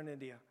in southern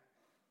India.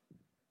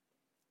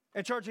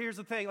 And church, here's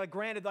the thing,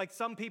 granted,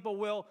 some people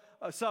will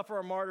suffer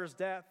a martyr's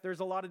death.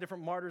 There's a lot of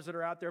different martyrs that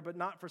are out there, but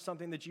not for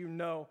something that you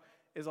know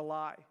is a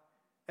lie.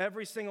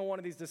 Every single one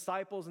of these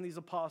disciples and these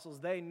apostles,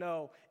 they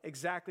know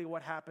exactly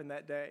what happened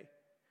that day.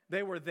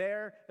 They were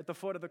there at the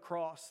foot of the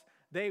cross.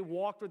 They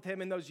walked with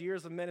him in those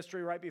years of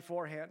ministry right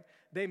beforehand.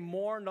 They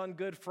mourned on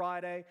Good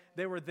Friday.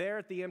 They were there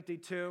at the empty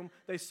tomb.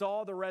 They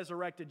saw the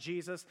resurrected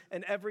Jesus,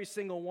 and every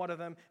single one of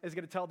them is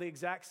going to tell the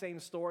exact same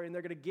story, and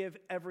they're going to give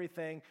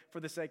everything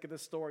for the sake of the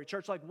story.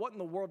 Church, what in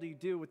the world do you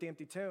do with the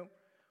empty tomb?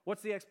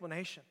 What's the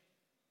explanation?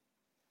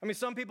 I mean,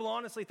 some people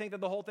honestly think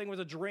that the whole thing was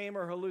a dream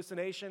or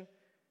hallucination,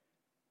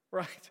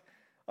 right?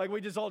 We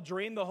just all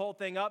dreamed the whole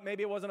thing up.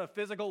 Maybe it wasn't a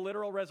physical,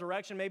 literal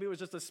resurrection. Maybe it was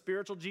just a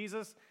spiritual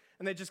Jesus,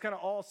 and they just kind of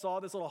all saw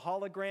this little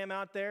hologram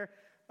out there.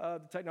 The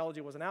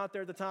technology wasn't out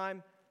there at the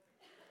time.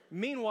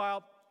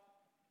 Meanwhile,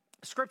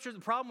 Scripture, the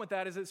problem with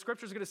that is that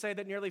Scripture is going to say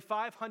that nearly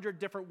 500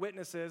 different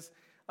witnesses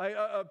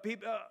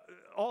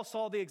all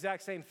saw the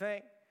exact same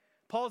thing.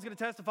 Paul's going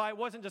to testify it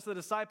wasn't just the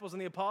disciples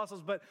and the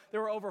apostles, but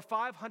there were over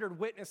 500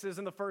 witnesses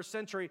in the first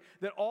century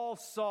that all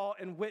saw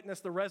and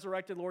witnessed the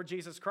resurrected Lord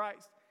Jesus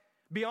Christ.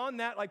 Beyond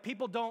that,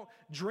 people don't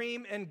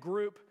dream in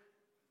group.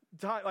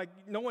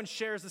 No one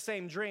shares the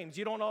same dreams.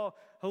 You don't all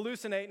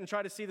hallucinate and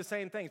try to see the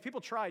same things.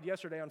 People tried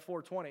yesterday on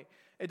 420.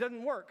 It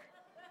doesn't work,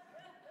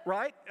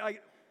 right?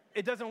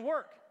 It doesn't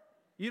work.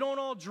 You don't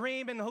all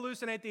dream and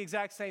hallucinate the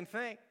exact same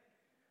thing.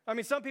 I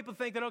mean, some people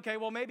think that, okay,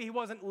 well, maybe he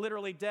wasn't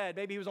literally dead.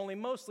 Maybe he was only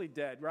mostly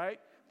dead, right?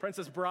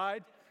 Princess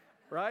Bride,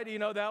 right? Do you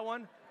know that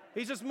one?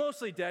 He's just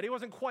mostly dead. He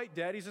wasn't quite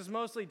dead. He's just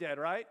mostly dead,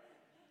 right?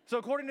 So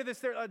according to this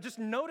theory, just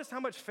notice how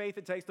much faith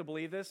it takes to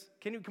believe this.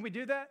 Can we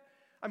do that?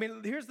 I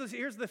mean, here's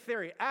the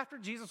theory. After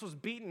Jesus was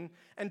beaten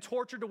and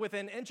tortured to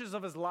within inches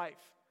of his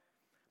life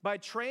by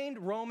trained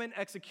Roman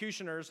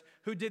executioners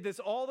who did this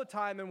all the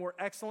time and were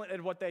excellent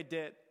at what they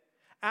did,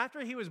 after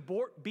he was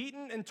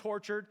beaten and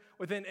tortured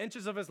within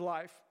inches of his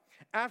life,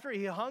 after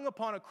he hung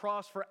upon a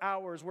cross for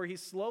hours where he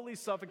slowly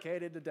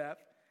suffocated to death,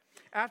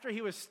 after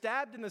he was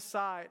stabbed in the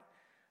side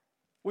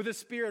with a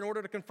spear in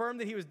order to confirm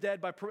that he was dead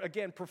by,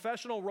 again,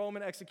 professional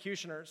Roman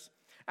executioners,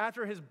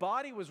 after his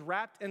body was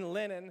wrapped in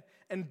linen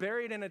and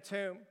buried in a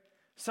tomb,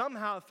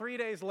 somehow 3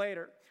 days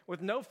later,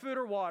 with no food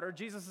or water,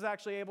 Jesus is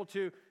actually able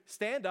to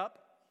stand up,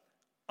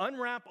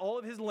 unwrap all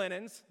of his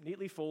linens,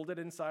 neatly folded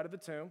inside of the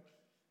tomb,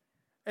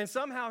 and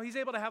somehow he's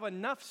able to have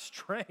enough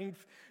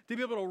strength to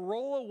be able to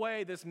roll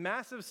away this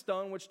massive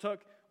stone, which took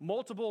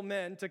multiple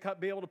men to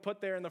be able to put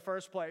there in the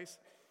first place.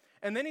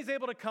 And then he's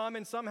able to come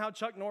and somehow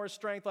Chuck Norris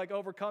strength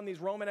overcome these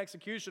Roman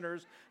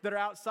executioners that are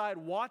outside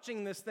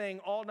watching this thing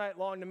all night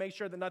long to make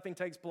sure that nothing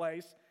takes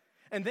place.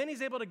 And then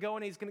he's able to go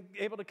and he's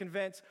able to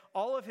convince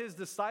all of his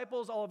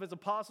disciples, all of his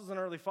apostles and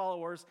early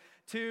followers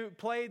to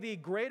play the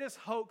greatest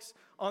hoax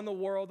on the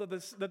world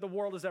that the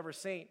world has ever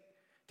seen.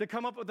 To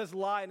come up with this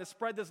lie and to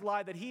spread this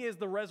lie that he is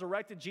the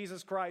resurrected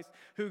Jesus Christ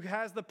who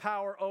has the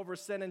power over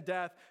sin and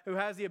death, who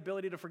has the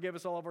ability to forgive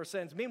us all of our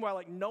sins.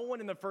 Meanwhile, no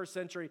one in the first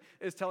century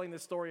is telling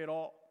this story at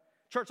all.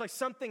 Church,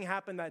 something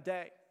happened that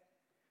day.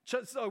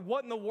 So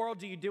what in the world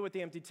do you do with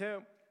the empty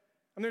tomb?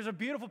 And there's a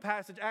beautiful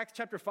passage, Acts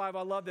chapter 5,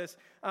 I love this.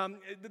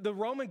 The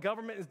Roman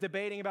government is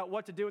debating about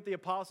what to do with the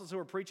apostles who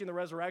are preaching the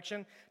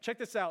resurrection. Check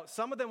this out.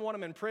 Some of them want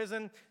them in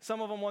prison.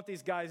 Some of them want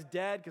these guys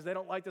dead because they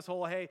don't like this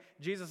whole, hey,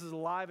 Jesus is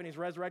alive and he's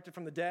resurrected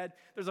from the dead.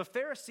 There's a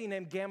Pharisee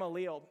named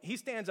Gamaliel. He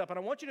stands up, and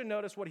I want you to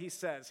notice what he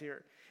says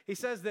here. He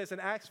says this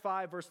in Acts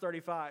 5, verse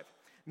 35.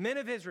 Men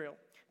of Israel,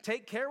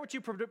 take care what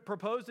you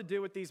propose to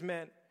do with these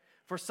men.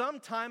 For some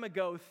time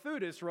ago,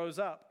 Theudas rose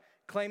up,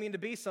 claiming to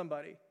be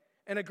somebody,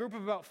 and a group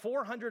of about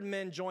 400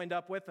 men joined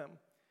up with him.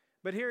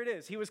 But here it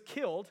is. He was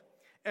killed,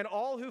 and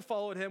all who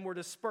followed him were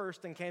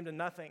dispersed and came to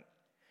nothing.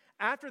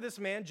 After this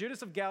man,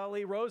 Judas of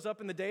Galilee, rose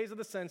up in the days of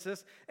the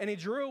census, and he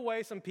drew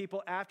away some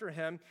people after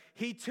him.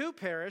 He too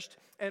perished,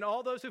 and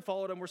all those who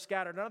followed him were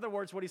scattered. In other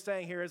words, what he's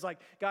saying here is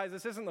guys,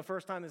 this isn't the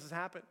first time this has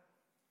happened.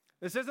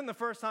 This isn't the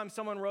first time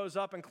someone rose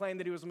up and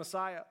claimed that he was a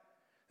Messiah.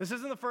 This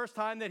isn't the first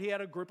time that he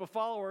had a group of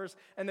followers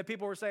and that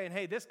people were saying,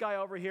 hey, this guy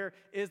over here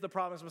is the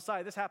promised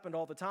Messiah. This happened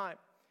all the time.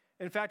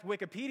 In fact,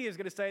 Wikipedia is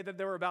going to say that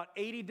there were about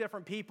 80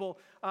 different people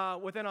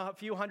within a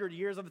few hundred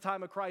years of the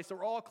time of Christ that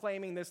were all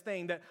claiming this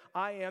thing that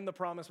I am the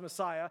promised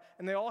Messiah.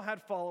 And they all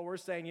had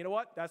followers saying, you know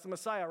what, that's the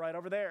Messiah right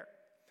over there.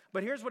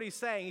 But here's what he's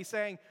saying. He's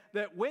saying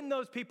that when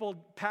those people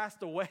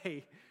passed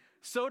away,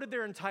 so did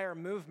their entire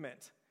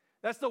movement.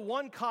 That's the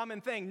one common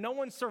thing. No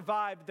one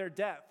survived their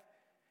death.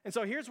 And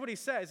so here's what he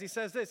says. He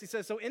says this. He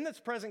says, so in this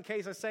present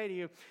case, I say to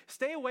you,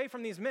 stay away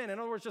from these men. In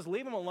other words, just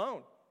leave them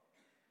alone.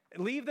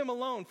 Leave them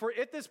alone. For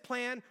if this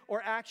plan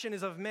or action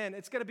is of men,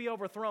 it's going to be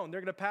overthrown.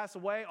 They're going to pass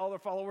away. All their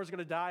followers are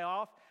going to die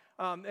off.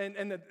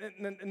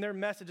 And their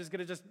message is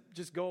going to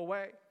just go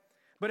away.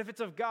 But if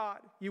it's of God,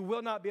 you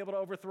will not be able to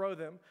overthrow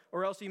them,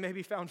 or else you may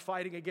be found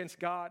fighting against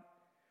God.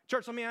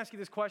 Church, let me ask you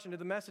this question.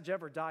 Did the message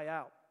ever die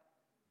out?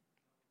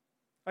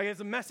 Like, has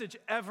the message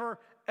ever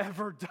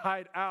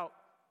died out?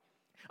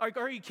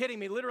 Are you kidding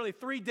me? Literally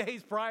 3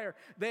 days prior,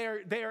 they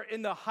are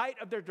in the height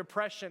of their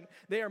depression.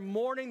 They are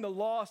mourning the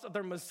loss of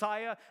their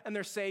Messiah and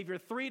their Savior.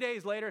 3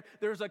 days later,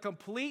 there's a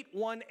complete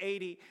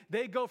 180.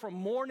 They go from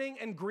mourning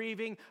and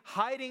grieving,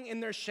 hiding in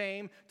their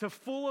shame, to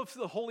full of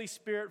the Holy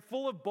Spirit,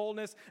 full of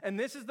boldness. And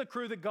this is the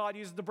crew that God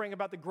uses to bring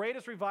about the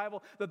greatest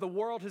revival that the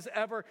world has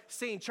ever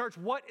seen. Church,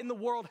 what in the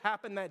world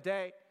happened that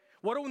day?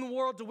 What in the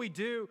world do we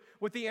do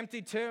with the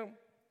empty tomb?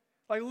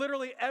 Like,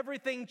 literally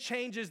everything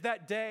changes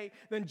that day.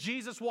 Then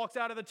Jesus walks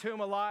out of the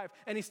tomb alive,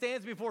 and he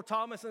stands before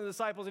Thomas and the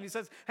disciples, and he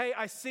says, hey,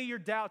 I see your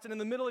doubts, and in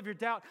the middle of your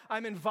doubt,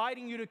 I'm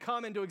inviting you to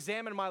come and to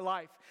examine my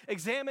life.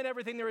 Examine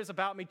everything there is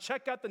about me.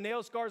 Check out the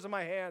nail scars on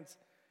my hands.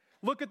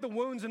 Look at the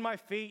wounds in my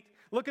feet.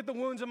 Look at the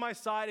wounds in my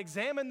side.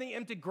 Examine the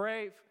empty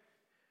grave,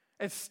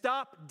 and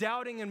stop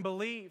doubting and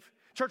believe.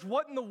 Church,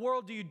 what in the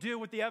world do you do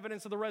with the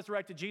evidence of the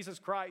resurrected Jesus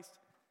Christ?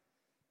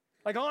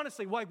 Like,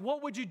 honestly, like,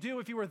 what would you do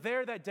if you were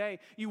there that day?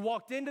 You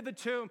walked into the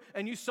tomb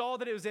and you saw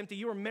that it was empty.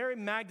 You were Mary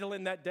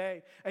Magdalene that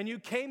day, and you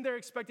came there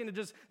expecting to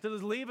just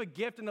leave a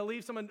gift and to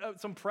leave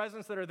some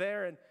presents that are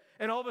there,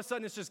 and all of a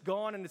sudden it's just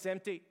gone and it's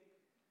empty.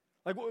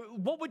 Like,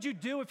 what would you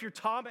do if you're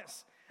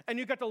Thomas and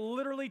you got to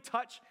literally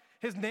touch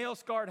his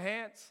nail-scarred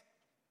hands?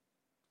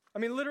 I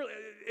mean, literally,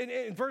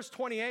 in verse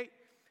 28,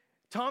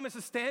 Thomas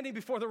is standing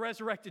before the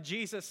resurrected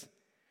Jesus,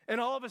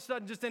 and all of a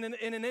sudden, just in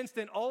an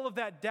instant, all of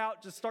that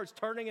doubt just starts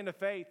turning into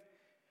faith.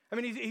 I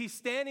mean, he's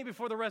standing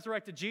before the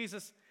resurrected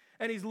Jesus,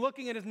 and he's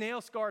looking at his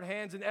nail-scarred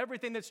hands and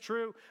everything that's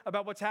true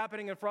about what's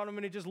happening in front of him,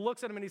 and he just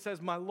looks at him and he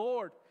says, my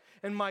Lord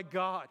and my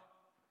God.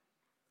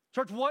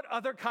 Church, what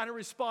other kind of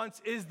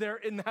response is there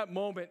in that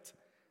moment?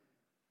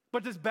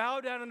 But just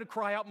bow down and to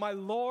cry out, my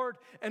Lord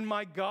and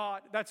my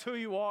God. That's who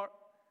you are.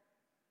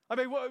 I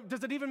mean,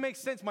 does it even make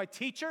sense? My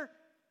teacher,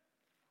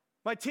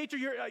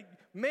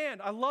 man,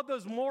 I love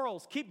those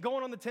morals. Keep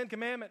going on the 10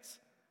 Commandments.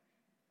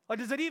 Like,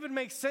 does it even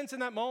make sense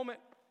in that moment?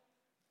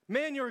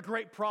 Man, you're a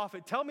great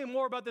prophet. Tell me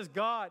more about this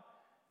God.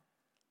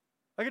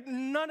 Like,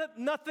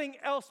 nothing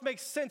else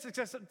makes sense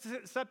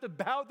except to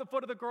bow at the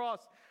foot of the cross,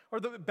 or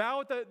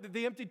bow at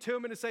the empty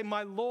tomb and to say,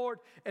 my Lord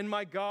and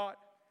my God.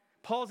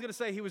 Paul's going to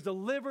say he was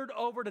delivered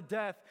over to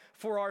death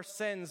for our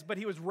sins, but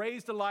he was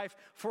raised to life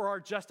for our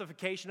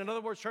justification. In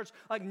other words, church,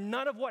 like,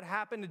 none of what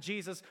happened to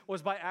Jesus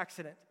was by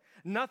accident.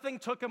 Nothing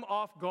took him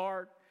off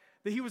guard.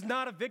 That he was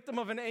not a victim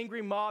of an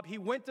angry mob. He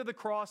went to the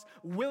cross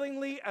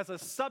willingly as a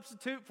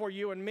substitute for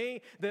you and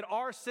me, that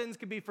our sins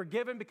could be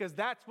forgiven, because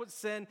that's what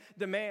sin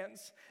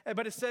demands.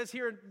 But it says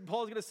here,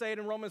 Paul's going to say it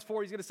in Romans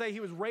 4, he's going to say he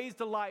was raised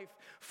to life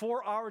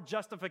for our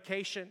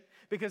justification,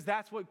 because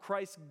that's what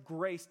Christ's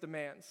grace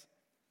demands.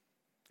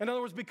 In other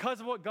words,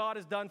 because of what God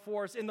has done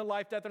for us in the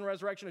life, death, and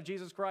resurrection of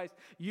Jesus Christ,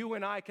 you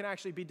and I can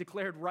actually be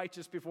declared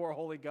righteous before a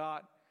holy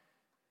God.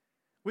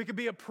 We could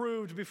be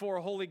approved before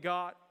a holy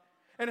God.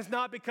 And it's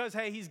not because,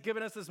 hey, he's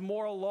given us this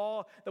moral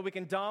law that we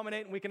can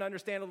dominate and we can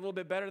understand a little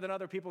bit better than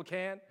other people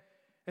can.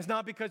 It's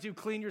not because you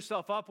cleaned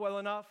yourself up well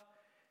enough.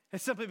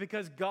 It's simply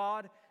because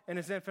God, in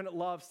his infinite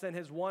love, sent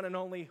his one and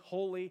only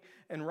holy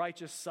and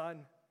righteous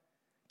Son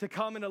to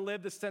come and to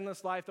live the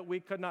sinless life that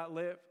we could not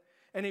live.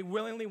 And he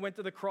willingly went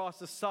to the cross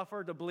to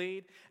suffer, to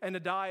bleed, and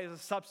to die as a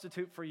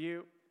substitute for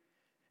you.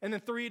 And then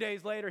 3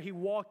 days later, he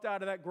walked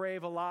out of that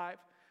grave alive,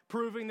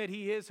 proving that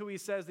he is who he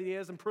says that he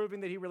is, and proving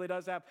that he really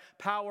does have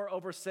power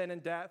over sin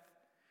and death.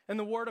 And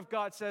the Word of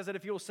God says that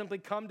if you will simply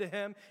come to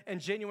him in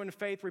genuine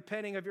faith,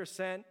 repenting of your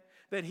sin,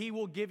 that he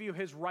will give you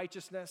his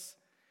righteousness.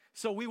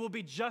 So we will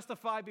be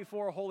justified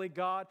before a holy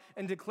God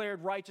and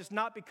declared righteous,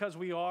 not because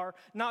we are,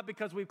 not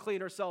because we've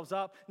cleaned ourselves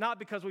up, not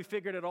because we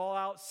figured it all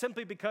out,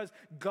 simply because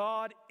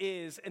God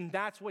is, and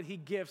that's what he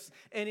gives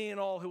any and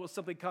all who will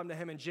simply come to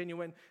him in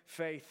genuine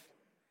faith.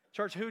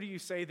 Church, who do you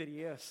say that he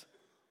is?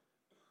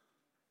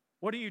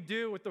 What do you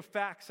do with the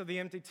facts of the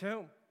empty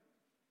tomb?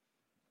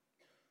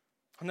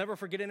 I'll never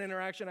forget an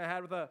interaction I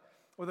had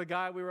with a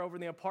guy. We were over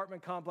in the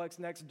apartment complex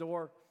next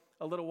door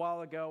a little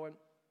while ago, and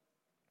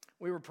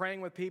we were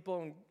praying with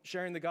people and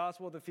sharing the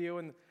gospel with a few,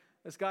 and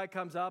this guy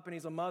comes up, and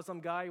he's a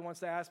Muslim guy. He wants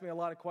to ask me a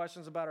lot of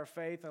questions about our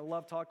faith. I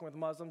love talking with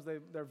Muslims.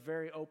 They're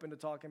very open to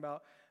talking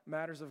about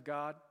matters of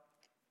God.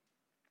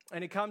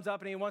 And he comes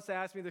up, and he wants to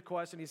ask me the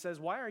question. He says,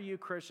 why are you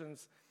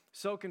Christians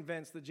so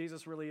convinced that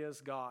Jesus really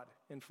is God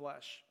in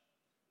flesh?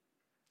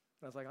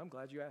 And I was like, I'm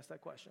glad you asked that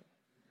question.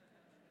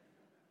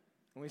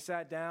 And we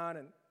sat down,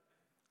 and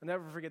I'll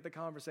never forget the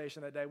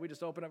conversation that day. We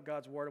just opened up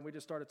God's Word, and we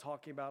just started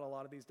talking about a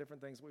lot of these different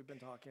things that we've been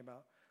talking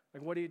about.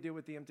 Like, what do you do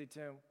with the empty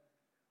tomb?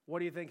 What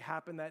do you think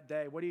happened that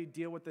day? What do you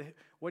do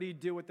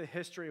with the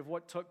history of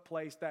what took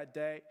place that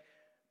day?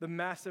 The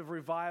massive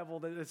revival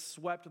that has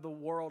swept the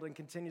world and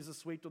continues to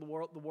sweep to the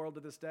world to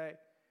this day.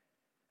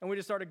 And we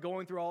just started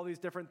going through all these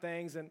different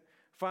things, and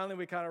finally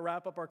we kind of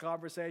wrap up our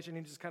conversation.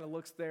 He just kind of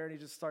looks there, and he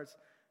just starts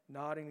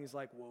nodding. He's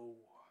like, whoa.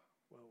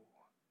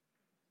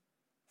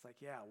 It's like,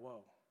 yeah,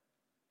 whoa.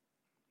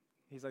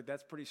 He's like,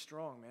 that's pretty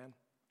strong, man.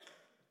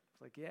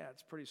 It's like, yeah,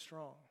 it's pretty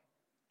strong.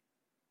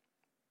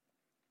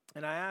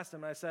 And I asked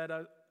him, I said,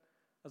 I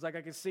was like,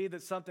 I can see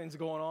that something's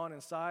going on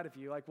inside of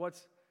you. Like,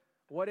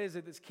 what is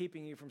it that's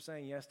keeping you from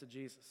saying yes to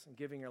Jesus and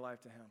giving your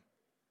life to him?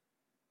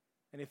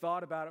 And he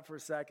thought about it for a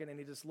second, and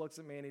he just looks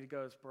at me and he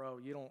goes, bro,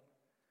 you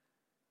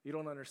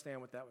don't understand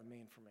what that would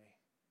mean for me.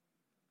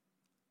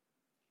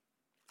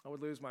 I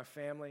would lose my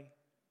family.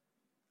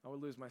 I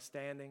would lose my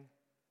standing.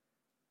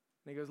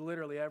 And he goes,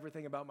 literally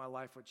everything about my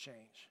life would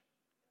change.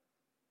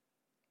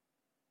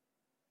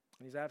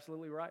 And he's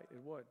absolutely right,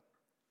 it would.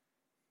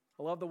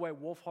 I love the way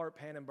Wolfhart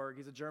Pannenberg,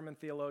 he's a German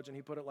theologian,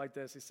 he put it like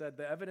this. He said,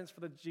 the evidence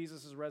for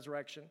Jesus'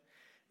 resurrection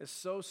is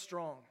so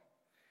strong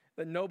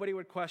that nobody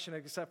would question it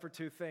except for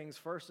two things.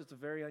 First, it's a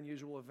very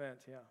unusual event.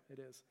 Yeah, it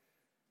is.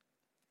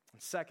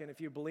 And second,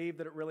 if you believe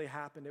that it really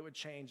happened, it would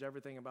change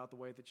everything about the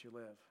way that you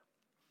live.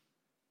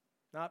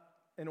 Not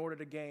in order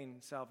to gain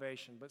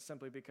salvation, but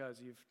simply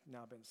because you've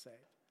now been saved.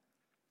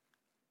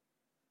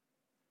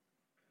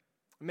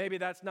 Maybe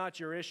that's not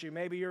your issue.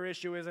 Maybe your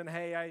issue isn't,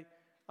 hey,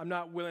 I'm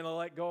not willing to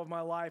let go of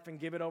my life and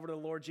give it over to the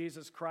Lord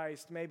Jesus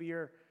Christ. Maybe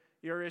your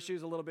issue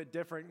is a little bit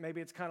different.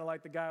 Maybe it's kind of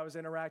like the guy I was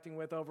interacting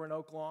with over in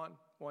Oak Lawn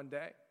one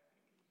day.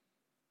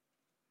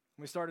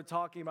 We started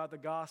talking about the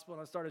gospel,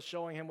 and I started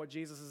showing him what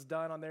Jesus has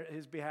done on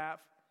his behalf.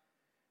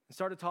 And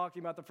started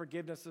talking about the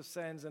forgiveness of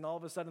sins, and all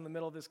of a sudden in the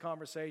middle of this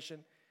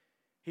conversation,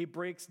 he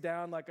breaks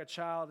down like a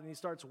child, and he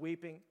starts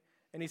weeping,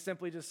 and he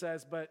simply just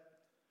says, but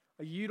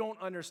you don't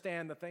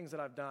understand the things that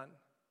I've done.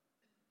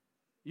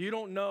 You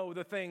don't know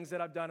the things that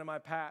I've done in my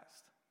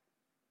past.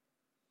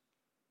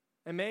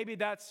 And maybe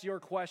that's your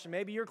question.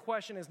 Maybe your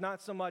question is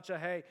not so much a,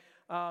 hey,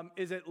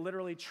 is it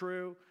literally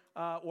true?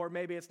 Or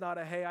maybe it's not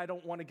a, hey, I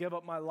don't want to give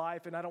up my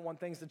life and I don't want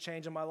things to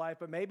change in my life.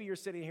 But maybe you're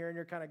sitting here and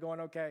you're kind of going,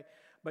 okay,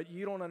 but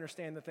you don't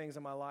understand the things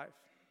in my life.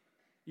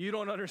 You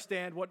don't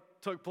understand what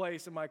took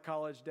place in my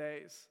college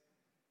days.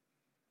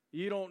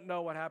 You don't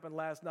know what happened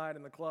last night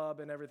in the club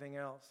and everything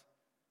else.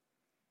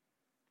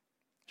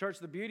 Church,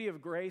 the beauty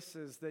of grace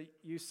is that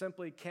you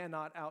simply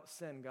cannot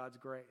out-sin God's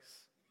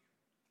grace.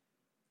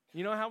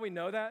 You know how we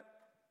know that?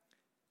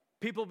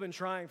 People have been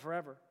trying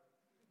forever.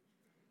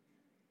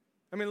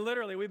 I mean,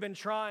 literally, we've been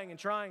trying. And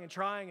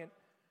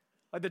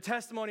like the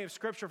testimony of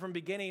Scripture from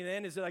beginning to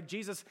end is that like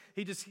Jesus,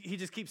 he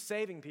just keeps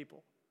saving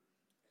people.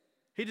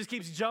 He just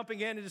keeps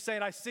jumping in and just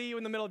saying, I see you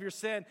in the middle of your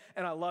sin,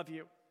 and I love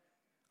you.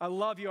 I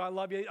love you, I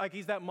love you. Like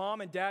he's that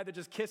mom and dad that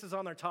just kisses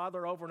on their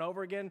toddler over and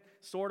over again,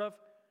 sort of.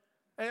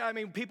 I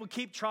mean, people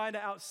keep trying to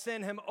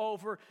out-sin him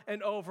over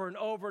and over and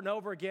over and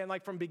over again,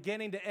 like from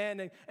beginning to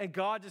end, and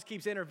God just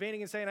keeps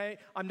intervening and saying, hey,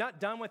 I'm not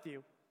done with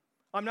you.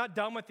 I'm not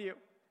done with you.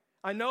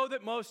 I know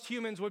that most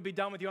humans would be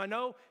done with you. I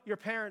know your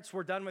parents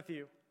were done with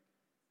you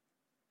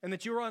and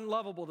that you were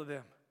unlovable to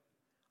them.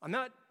 I'm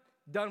not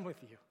done with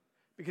you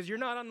because you're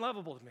not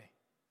unlovable to me.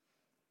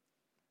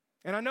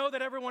 And I know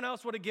that everyone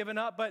else would have given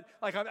up, but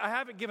like I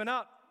haven't given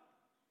up.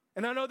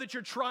 And I know that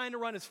you're trying to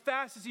run as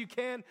fast as you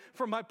can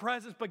from my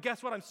presence, but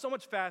guess what? I'm so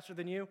much faster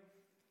than you.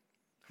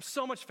 I'm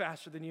so much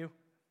faster than you.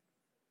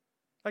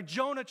 Like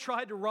Jonah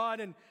tried to run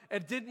and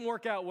it didn't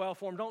work out well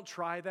for him. Don't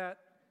try that.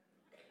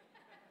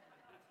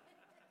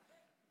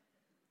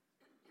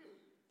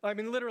 I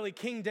mean, literally,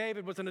 King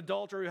David was an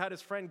adulterer who had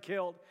his friend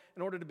killed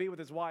in order to be with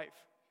his wife.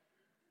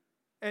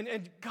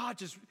 And God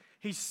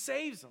he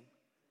saves him.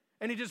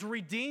 And he just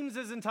redeems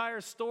his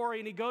entire story,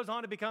 and he goes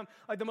on to become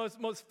like the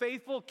most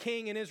faithful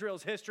king in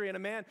Israel's history, and a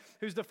man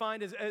who's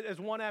defined as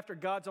one after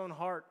God's own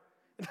heart.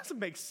 It doesn't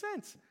make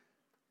sense.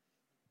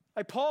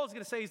 Like Paul's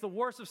going to say he's the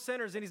worst of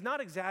sinners, and he's not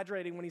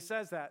exaggerating when he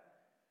says that.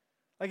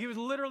 Like he was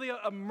literally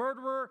a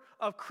murderer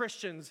of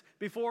Christians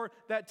before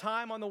that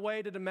time on the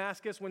way to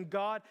Damascus when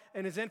God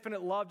in his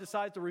infinite love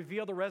decides to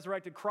reveal the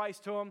resurrected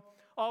Christ to him.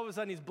 All of a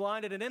sudden he's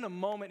blinded, and in a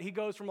moment he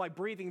goes from like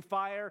breathing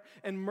fire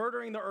and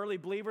murdering the early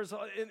believers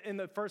in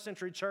the first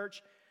century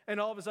church, and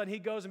all of a sudden he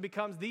goes and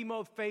becomes the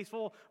most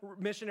faithful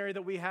missionary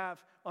that we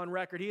have on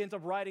record. He ends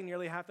up writing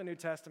nearly half the New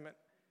Testament.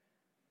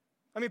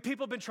 I mean,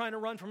 people have been trying to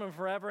run from him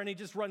forever, and he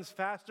just runs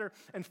faster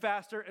and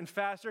faster and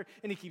faster,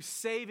 and he keeps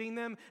saving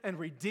them and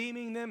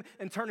redeeming them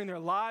and turning their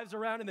lives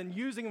around and then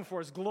using them for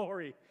his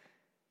glory.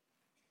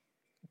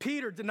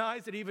 Peter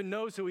denies that he even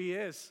knows who he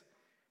is.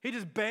 He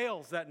just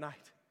bails that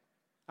night.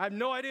 I have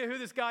no idea who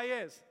this guy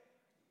is.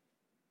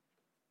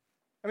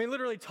 I mean,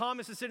 literally,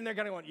 Thomas is sitting there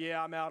kind of going,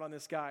 yeah, I'm out on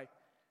this guy.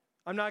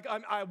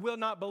 I will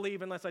not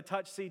believe unless I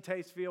touch, see,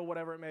 taste, feel,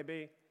 whatever it may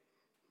be.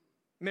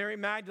 Mary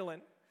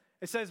Magdalene.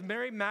 It says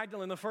Mary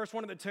Magdalene, the first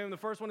one at the tomb, the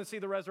first one to see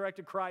the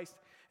resurrected Christ.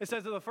 It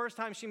says that the first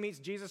time she meets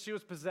Jesus, she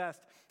was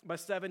possessed by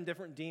 7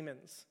 different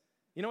demons.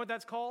 You know what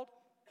that's called?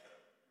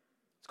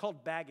 It's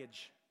called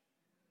baggage.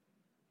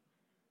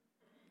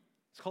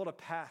 It's called a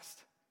past.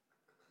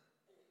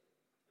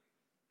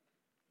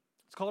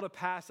 It's called a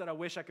past that I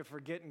wish I could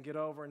forget and get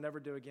over and never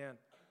do again.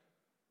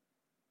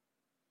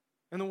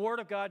 And the Word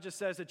of God just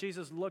says that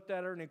Jesus looked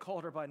at her and he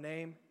called her by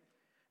name,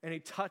 and he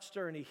touched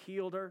her and he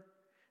healed her,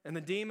 and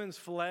the demons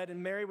fled,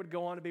 and Mary would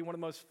go on to be one of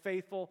the most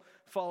faithful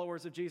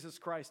followers of Jesus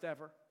Christ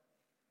ever.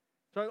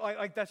 So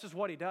like that's just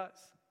what he does.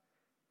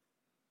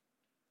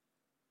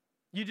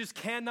 You just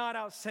cannot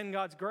out-sin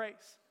God's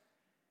grace.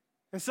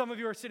 And some of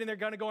you are sitting there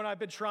going, I've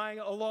been trying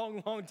a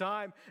long, long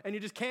time, and you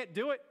just can't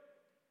do it.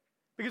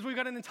 Because we've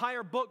got an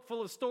entire book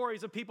full of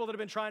stories of people that have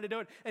been trying to do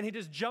it, and he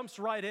just jumps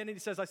right in and he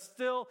says, I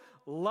still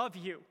love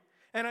you.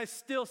 And I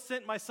still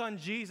sent my son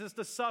Jesus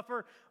to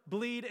suffer,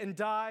 bleed, and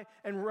die,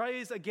 and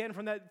rise again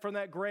from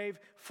that grave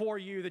for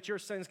you, that your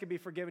sins can be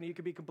forgiven, you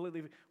can be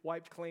completely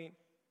wiped clean.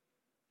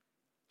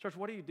 Church,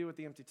 what do you do with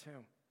the empty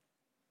tomb?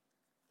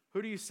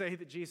 Who do you say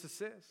that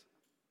Jesus is?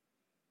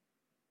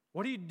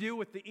 What do you do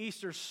with the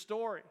Easter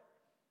story?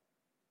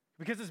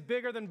 Because it's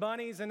bigger than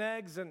bunnies and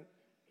eggs and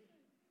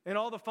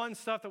all the fun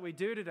stuff that we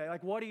do today.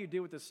 Like, what do you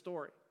do with this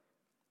story?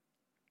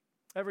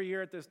 Every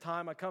year at this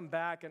time, I come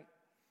back and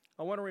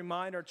I want to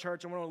remind our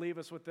church, I want to leave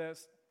us with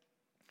this,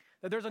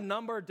 that there's a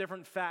number of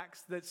different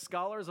facts that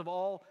scholars of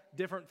all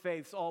different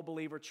faiths all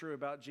believe are true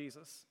about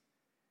Jesus.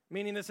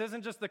 Meaning this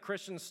isn't just the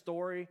Christian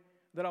story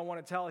that I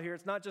want to tell here.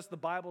 It's not just the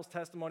Bible's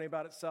testimony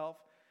about itself,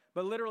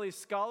 but literally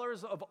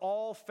scholars of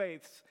all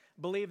faiths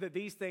believe that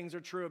these things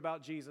are true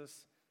about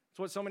Jesus. It's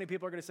what so many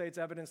people are going to say. It's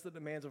evidence that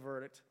demands a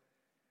verdict.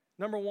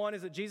 Number one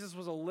is that Jesus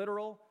was a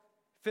literal,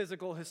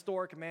 physical,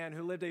 historic man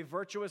who lived a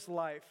virtuous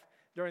life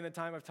during the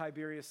time of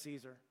Tiberius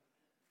Caesar.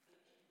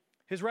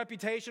 His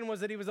reputation was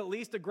that he was at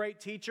least a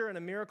great teacher and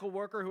a miracle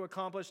worker who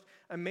accomplished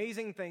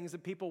amazing things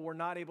that people were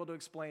not able to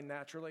explain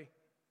naturally.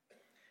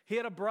 He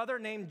had a brother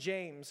named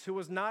James who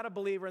was not a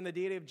believer in the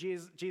deity of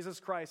Jesus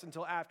Christ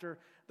until after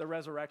the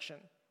resurrection.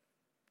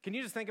 Can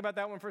you just think about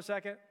that one for a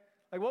second?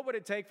 Like, what would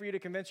it take for you to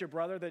convince your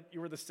brother that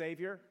you were the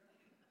Savior?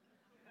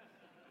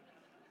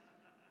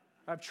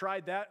 I've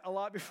tried that a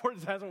lot before.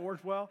 It hasn't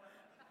worked well.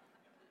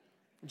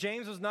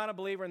 James was not a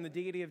believer in the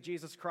deity of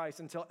Jesus Christ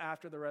until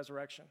after the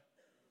resurrection.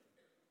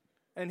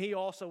 And he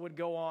also would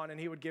go on and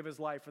he would give his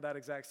life for that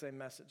exact same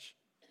message.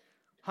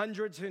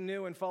 Hundreds who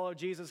knew and followed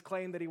Jesus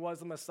claimed that he was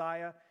the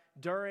Messiah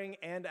during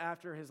and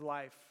after his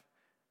life.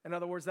 In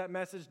other words, that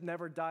message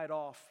never died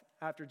off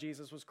after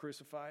Jesus was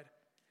crucified.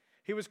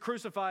 He was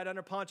crucified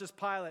under Pontius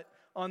Pilate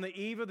on the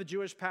eve of the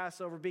Jewish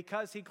Passover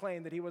because he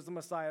claimed that he was the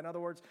Messiah. In other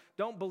words,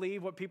 don't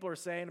believe what people are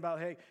saying about,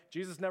 hey,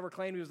 Jesus never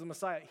claimed he was the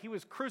Messiah. He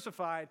was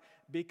crucified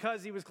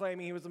because he was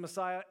claiming he was the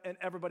Messiah, and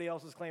everybody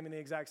else was claiming the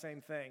exact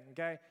same thing,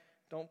 okay?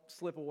 Don't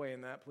slip away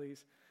in that,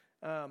 please.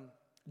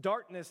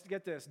 Darkness,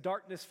 get this,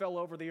 darkness fell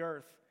over the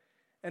earth,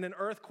 and an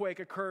earthquake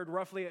occurred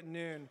roughly at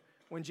noon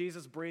when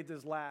Jesus breathed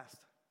his last.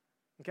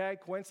 Okay,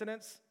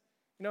 coincidence?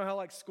 You know how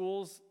like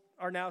schools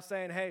are now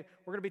saying, hey,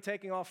 we're going to be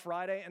taking off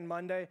Friday and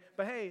Monday,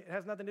 but hey, it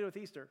has nothing to do with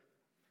Easter.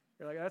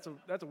 You're like,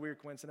 that's a weird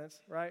coincidence,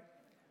 right?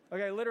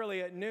 Okay,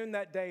 literally at noon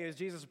that day as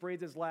Jesus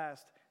breathed his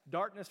last,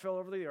 darkness fell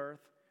over the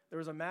earth. There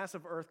was a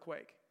massive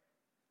earthquake.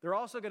 They're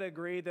also going to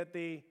agree that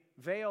the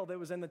veil that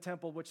was in the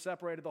temple, which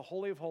separated the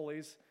Holy of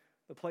Holies,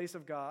 the place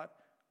of God,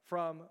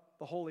 from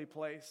the holy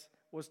place,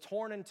 was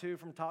torn in two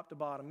from top to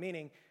bottom,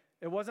 meaning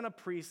it wasn't a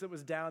priest that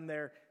was down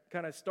there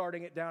kind of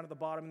starting it down at the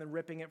bottom and then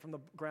ripping it from the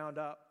ground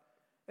up.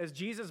 As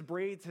Jesus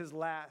breathed his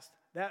last,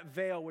 that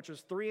veil, which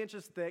was 3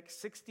 inches thick,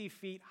 60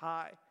 feet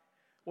high,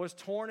 was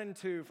torn in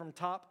two from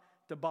top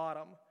to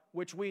bottom,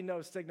 which we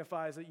know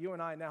signifies that you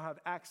and I now have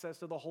access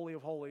to the Holy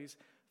of Holies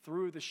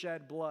through the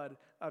shed blood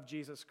of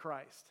Jesus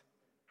Christ.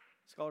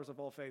 Scholars of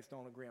all faiths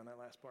don't agree on that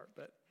last part,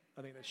 but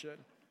I think they should.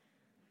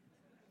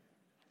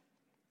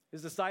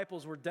 His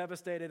disciples were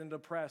devastated and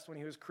depressed when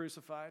he was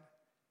crucified.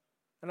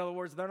 In other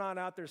words, they're not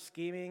out there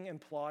scheming and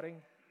plotting.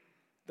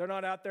 They're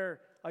not out there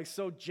like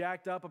so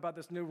jacked up about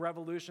this new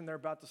revolution they're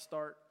about to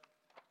start.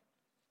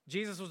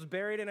 Jesus was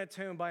buried in a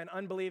tomb by an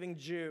unbelieving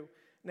Jew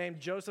named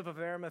Joseph of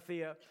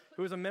Arimathea,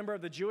 who was a member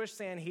of the Jewish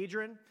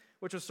Sanhedrin,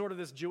 which was sort of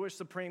this Jewish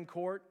Supreme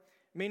Court,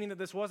 meaning that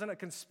this wasn't a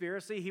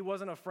conspiracy. He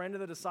wasn't a friend of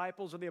the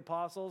disciples or the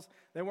apostles.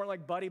 They weren't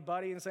like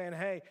buddy-buddy and saying,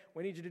 hey,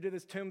 we need you to do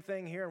this tomb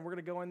thing here, and we're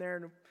going to go in there,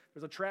 and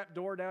there's a trap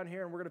door down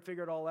here, and we're going to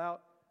figure it all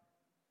out.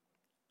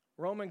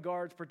 Roman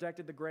guards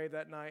protected the grave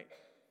that night.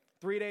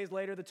 3 days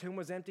later, the tomb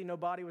was empty. No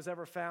body was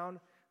ever found.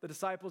 The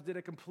disciples did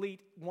a complete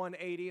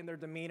 180 in their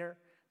demeanor.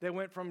 They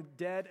went from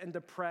dead and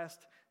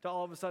depressed to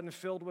all of a sudden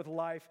filled with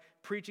life,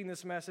 preaching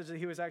this message that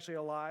he was actually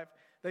alive.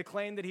 They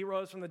claimed that he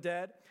rose from the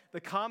dead. The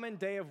common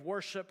day of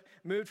worship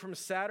moved from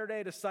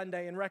Saturday to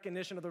Sunday in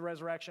recognition of the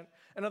resurrection.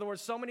 In other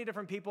words, so many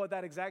different people at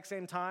that exact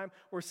same time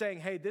were saying,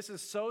 hey, this is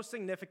so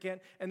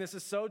significant and this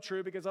is so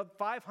true, because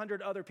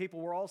 500 other people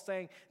were all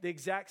saying the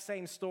exact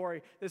same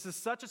story. This is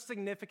such a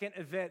significant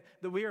event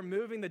that we are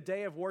moving the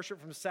day of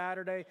worship from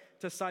Saturday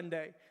to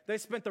Sunday. They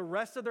spent the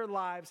rest of their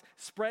lives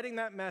spreading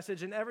that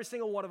message, and every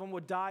single one of them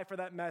would die for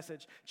that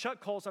message. Chuck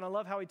Colson, I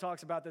love how he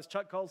talks about this.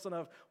 Chuck Colson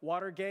of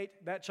Watergate,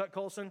 that Chuck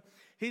Colson,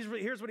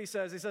 here's what he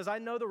says. He says, I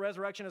know the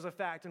resurrection is a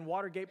fact, and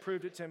Watergate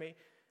proved it to me.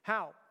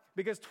 How?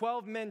 Because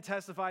 12 men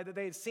testified that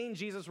they had seen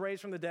Jesus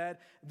raised from the dead.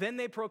 Then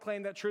they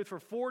proclaimed that truth for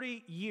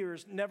 40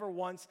 years, never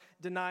once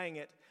denying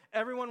it.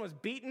 Everyone was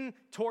beaten,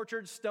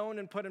 tortured, stoned,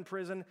 and put in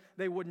prison.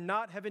 They would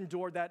not have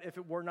endured that if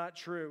it were not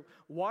true.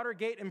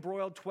 Watergate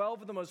embroiled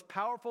 12 of the most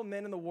powerful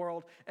men in the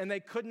world, and they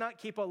could not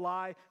keep a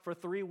lie for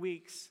 3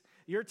 weeks.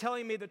 You're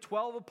telling me that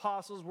 12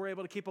 apostles were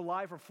able to keep a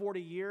lie for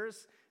 40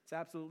 years? It's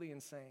absolutely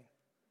insane.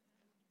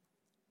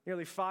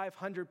 Nearly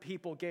 500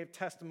 people gave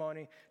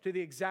testimony to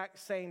the exact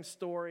same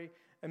story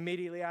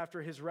immediately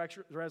after his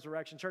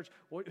resurrection. Church,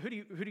 who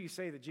do you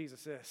say that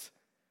Jesus is?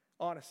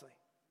 Honestly.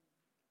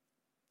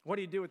 What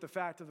do you do with the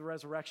fact of the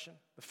resurrection,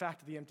 the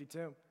fact of the empty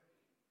tomb?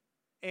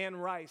 Anne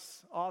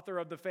Rice, author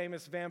of the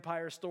famous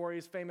vampire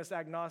stories, famous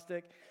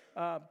agnostic,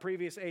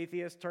 previous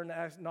atheist turned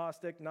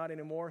agnostic, not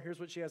anymore. Here's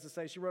what she has to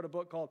say. She wrote a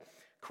book called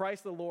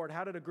Christ the Lord: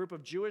 How Did a Group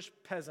of Jewish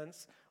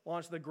Peasants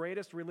Launch the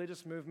Greatest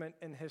Religious Movement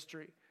in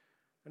History?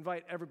 I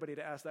invite everybody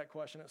to ask that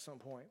question at some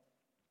point.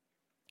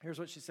 Here's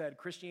what she said.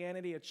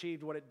 Christianity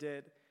achieved what it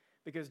did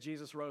because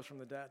Jesus rose from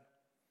the dead.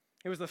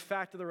 It was the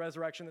fact of the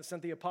resurrection that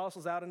sent the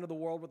apostles out into the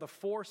world with the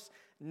force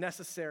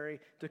necessary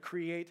to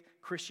create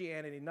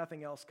Christianity.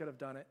 Nothing else could have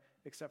done it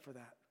except for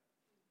that.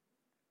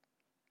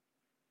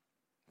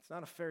 It's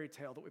not a fairy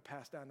tale that we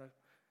pass down to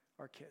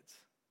our kids.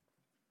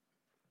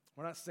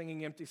 We're not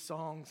singing empty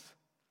songs.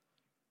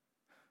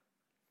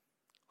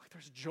 Like,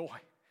 there's joy,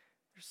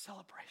 there's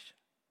celebration.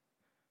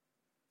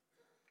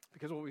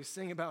 Because what we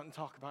sing about and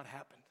talk about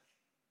happened.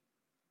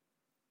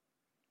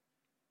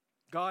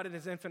 God in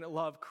his infinite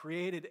love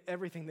created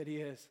everything that he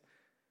is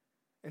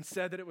and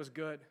said that it was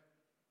good.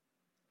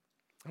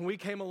 And we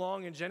came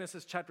along in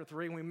Genesis chapter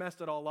 3 and we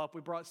messed it all up. We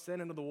brought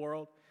sin into the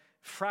world,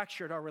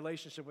 fractured our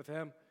relationship with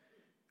him,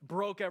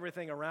 broke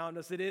everything around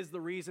us. It is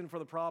the reason for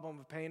the problem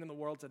of pain in the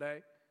world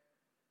today.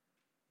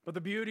 But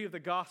the beauty of the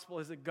gospel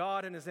is that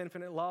God in his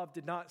infinite love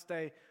did not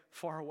stay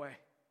far away.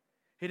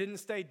 He didn't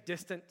stay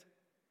distant.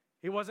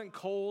 He wasn't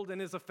cold in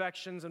his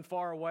affections and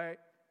far away.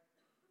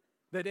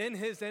 That in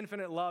his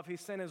infinite love, he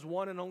sent his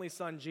one and only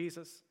son,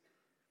 Jesus,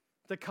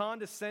 to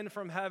condescend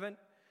from heaven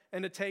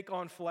and to take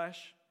on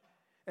flesh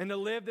and to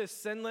live this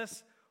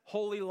sinless,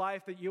 holy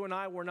life that you and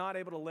I were not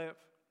able to live.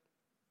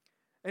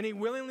 And he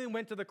willingly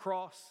went to the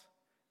cross,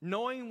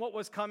 knowing what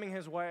was coming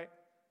his way.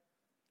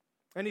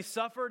 And he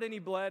suffered and he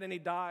bled and he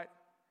died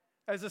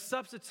as a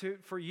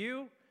substitute for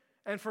you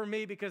and for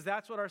me, because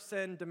that's what our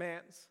sin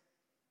demands.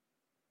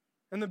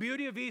 And the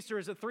beauty of Easter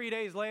is that 3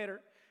 days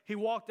later, he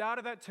walked out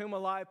of that tomb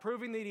alive,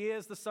 proving that he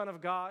is the Son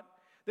of God,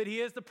 that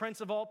he is the Prince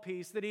of all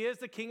peace, that he is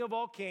the King of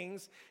all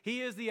kings.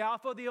 He is the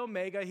Alpha, the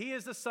Omega. He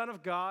is the Son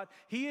of God.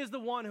 He is the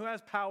one who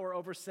has power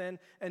over sin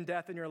and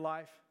death in your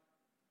life.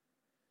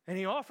 And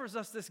he offers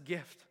us this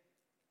gift.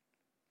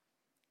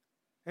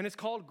 And it's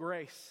called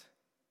grace.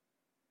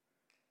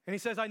 And he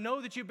says, I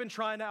know that you've been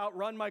trying to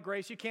outrun my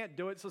grace. You can't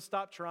do it, so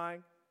stop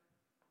trying.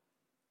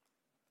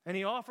 And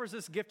he offers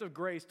this gift of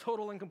grace,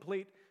 total and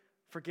complete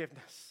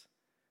forgiveness,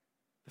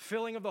 the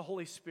filling of the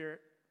Holy Spirit,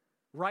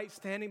 right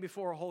standing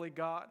before a holy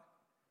God.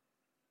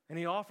 And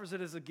he offers it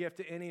as a gift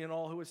to any and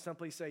all who would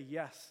simply say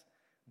yes,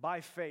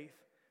 by faith,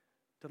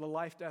 to the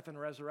life, death, and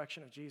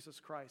resurrection of Jesus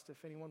Christ.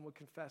 If anyone would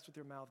confess with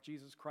your mouth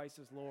Jesus Christ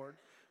is Lord,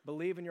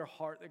 believe in your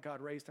heart that God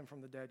raised him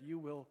from the dead, you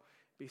will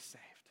be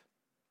saved.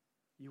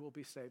 You will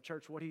be saved.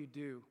 Church, what do you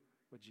do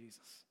with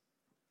Jesus?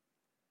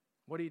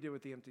 What do you do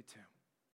with the empty tomb?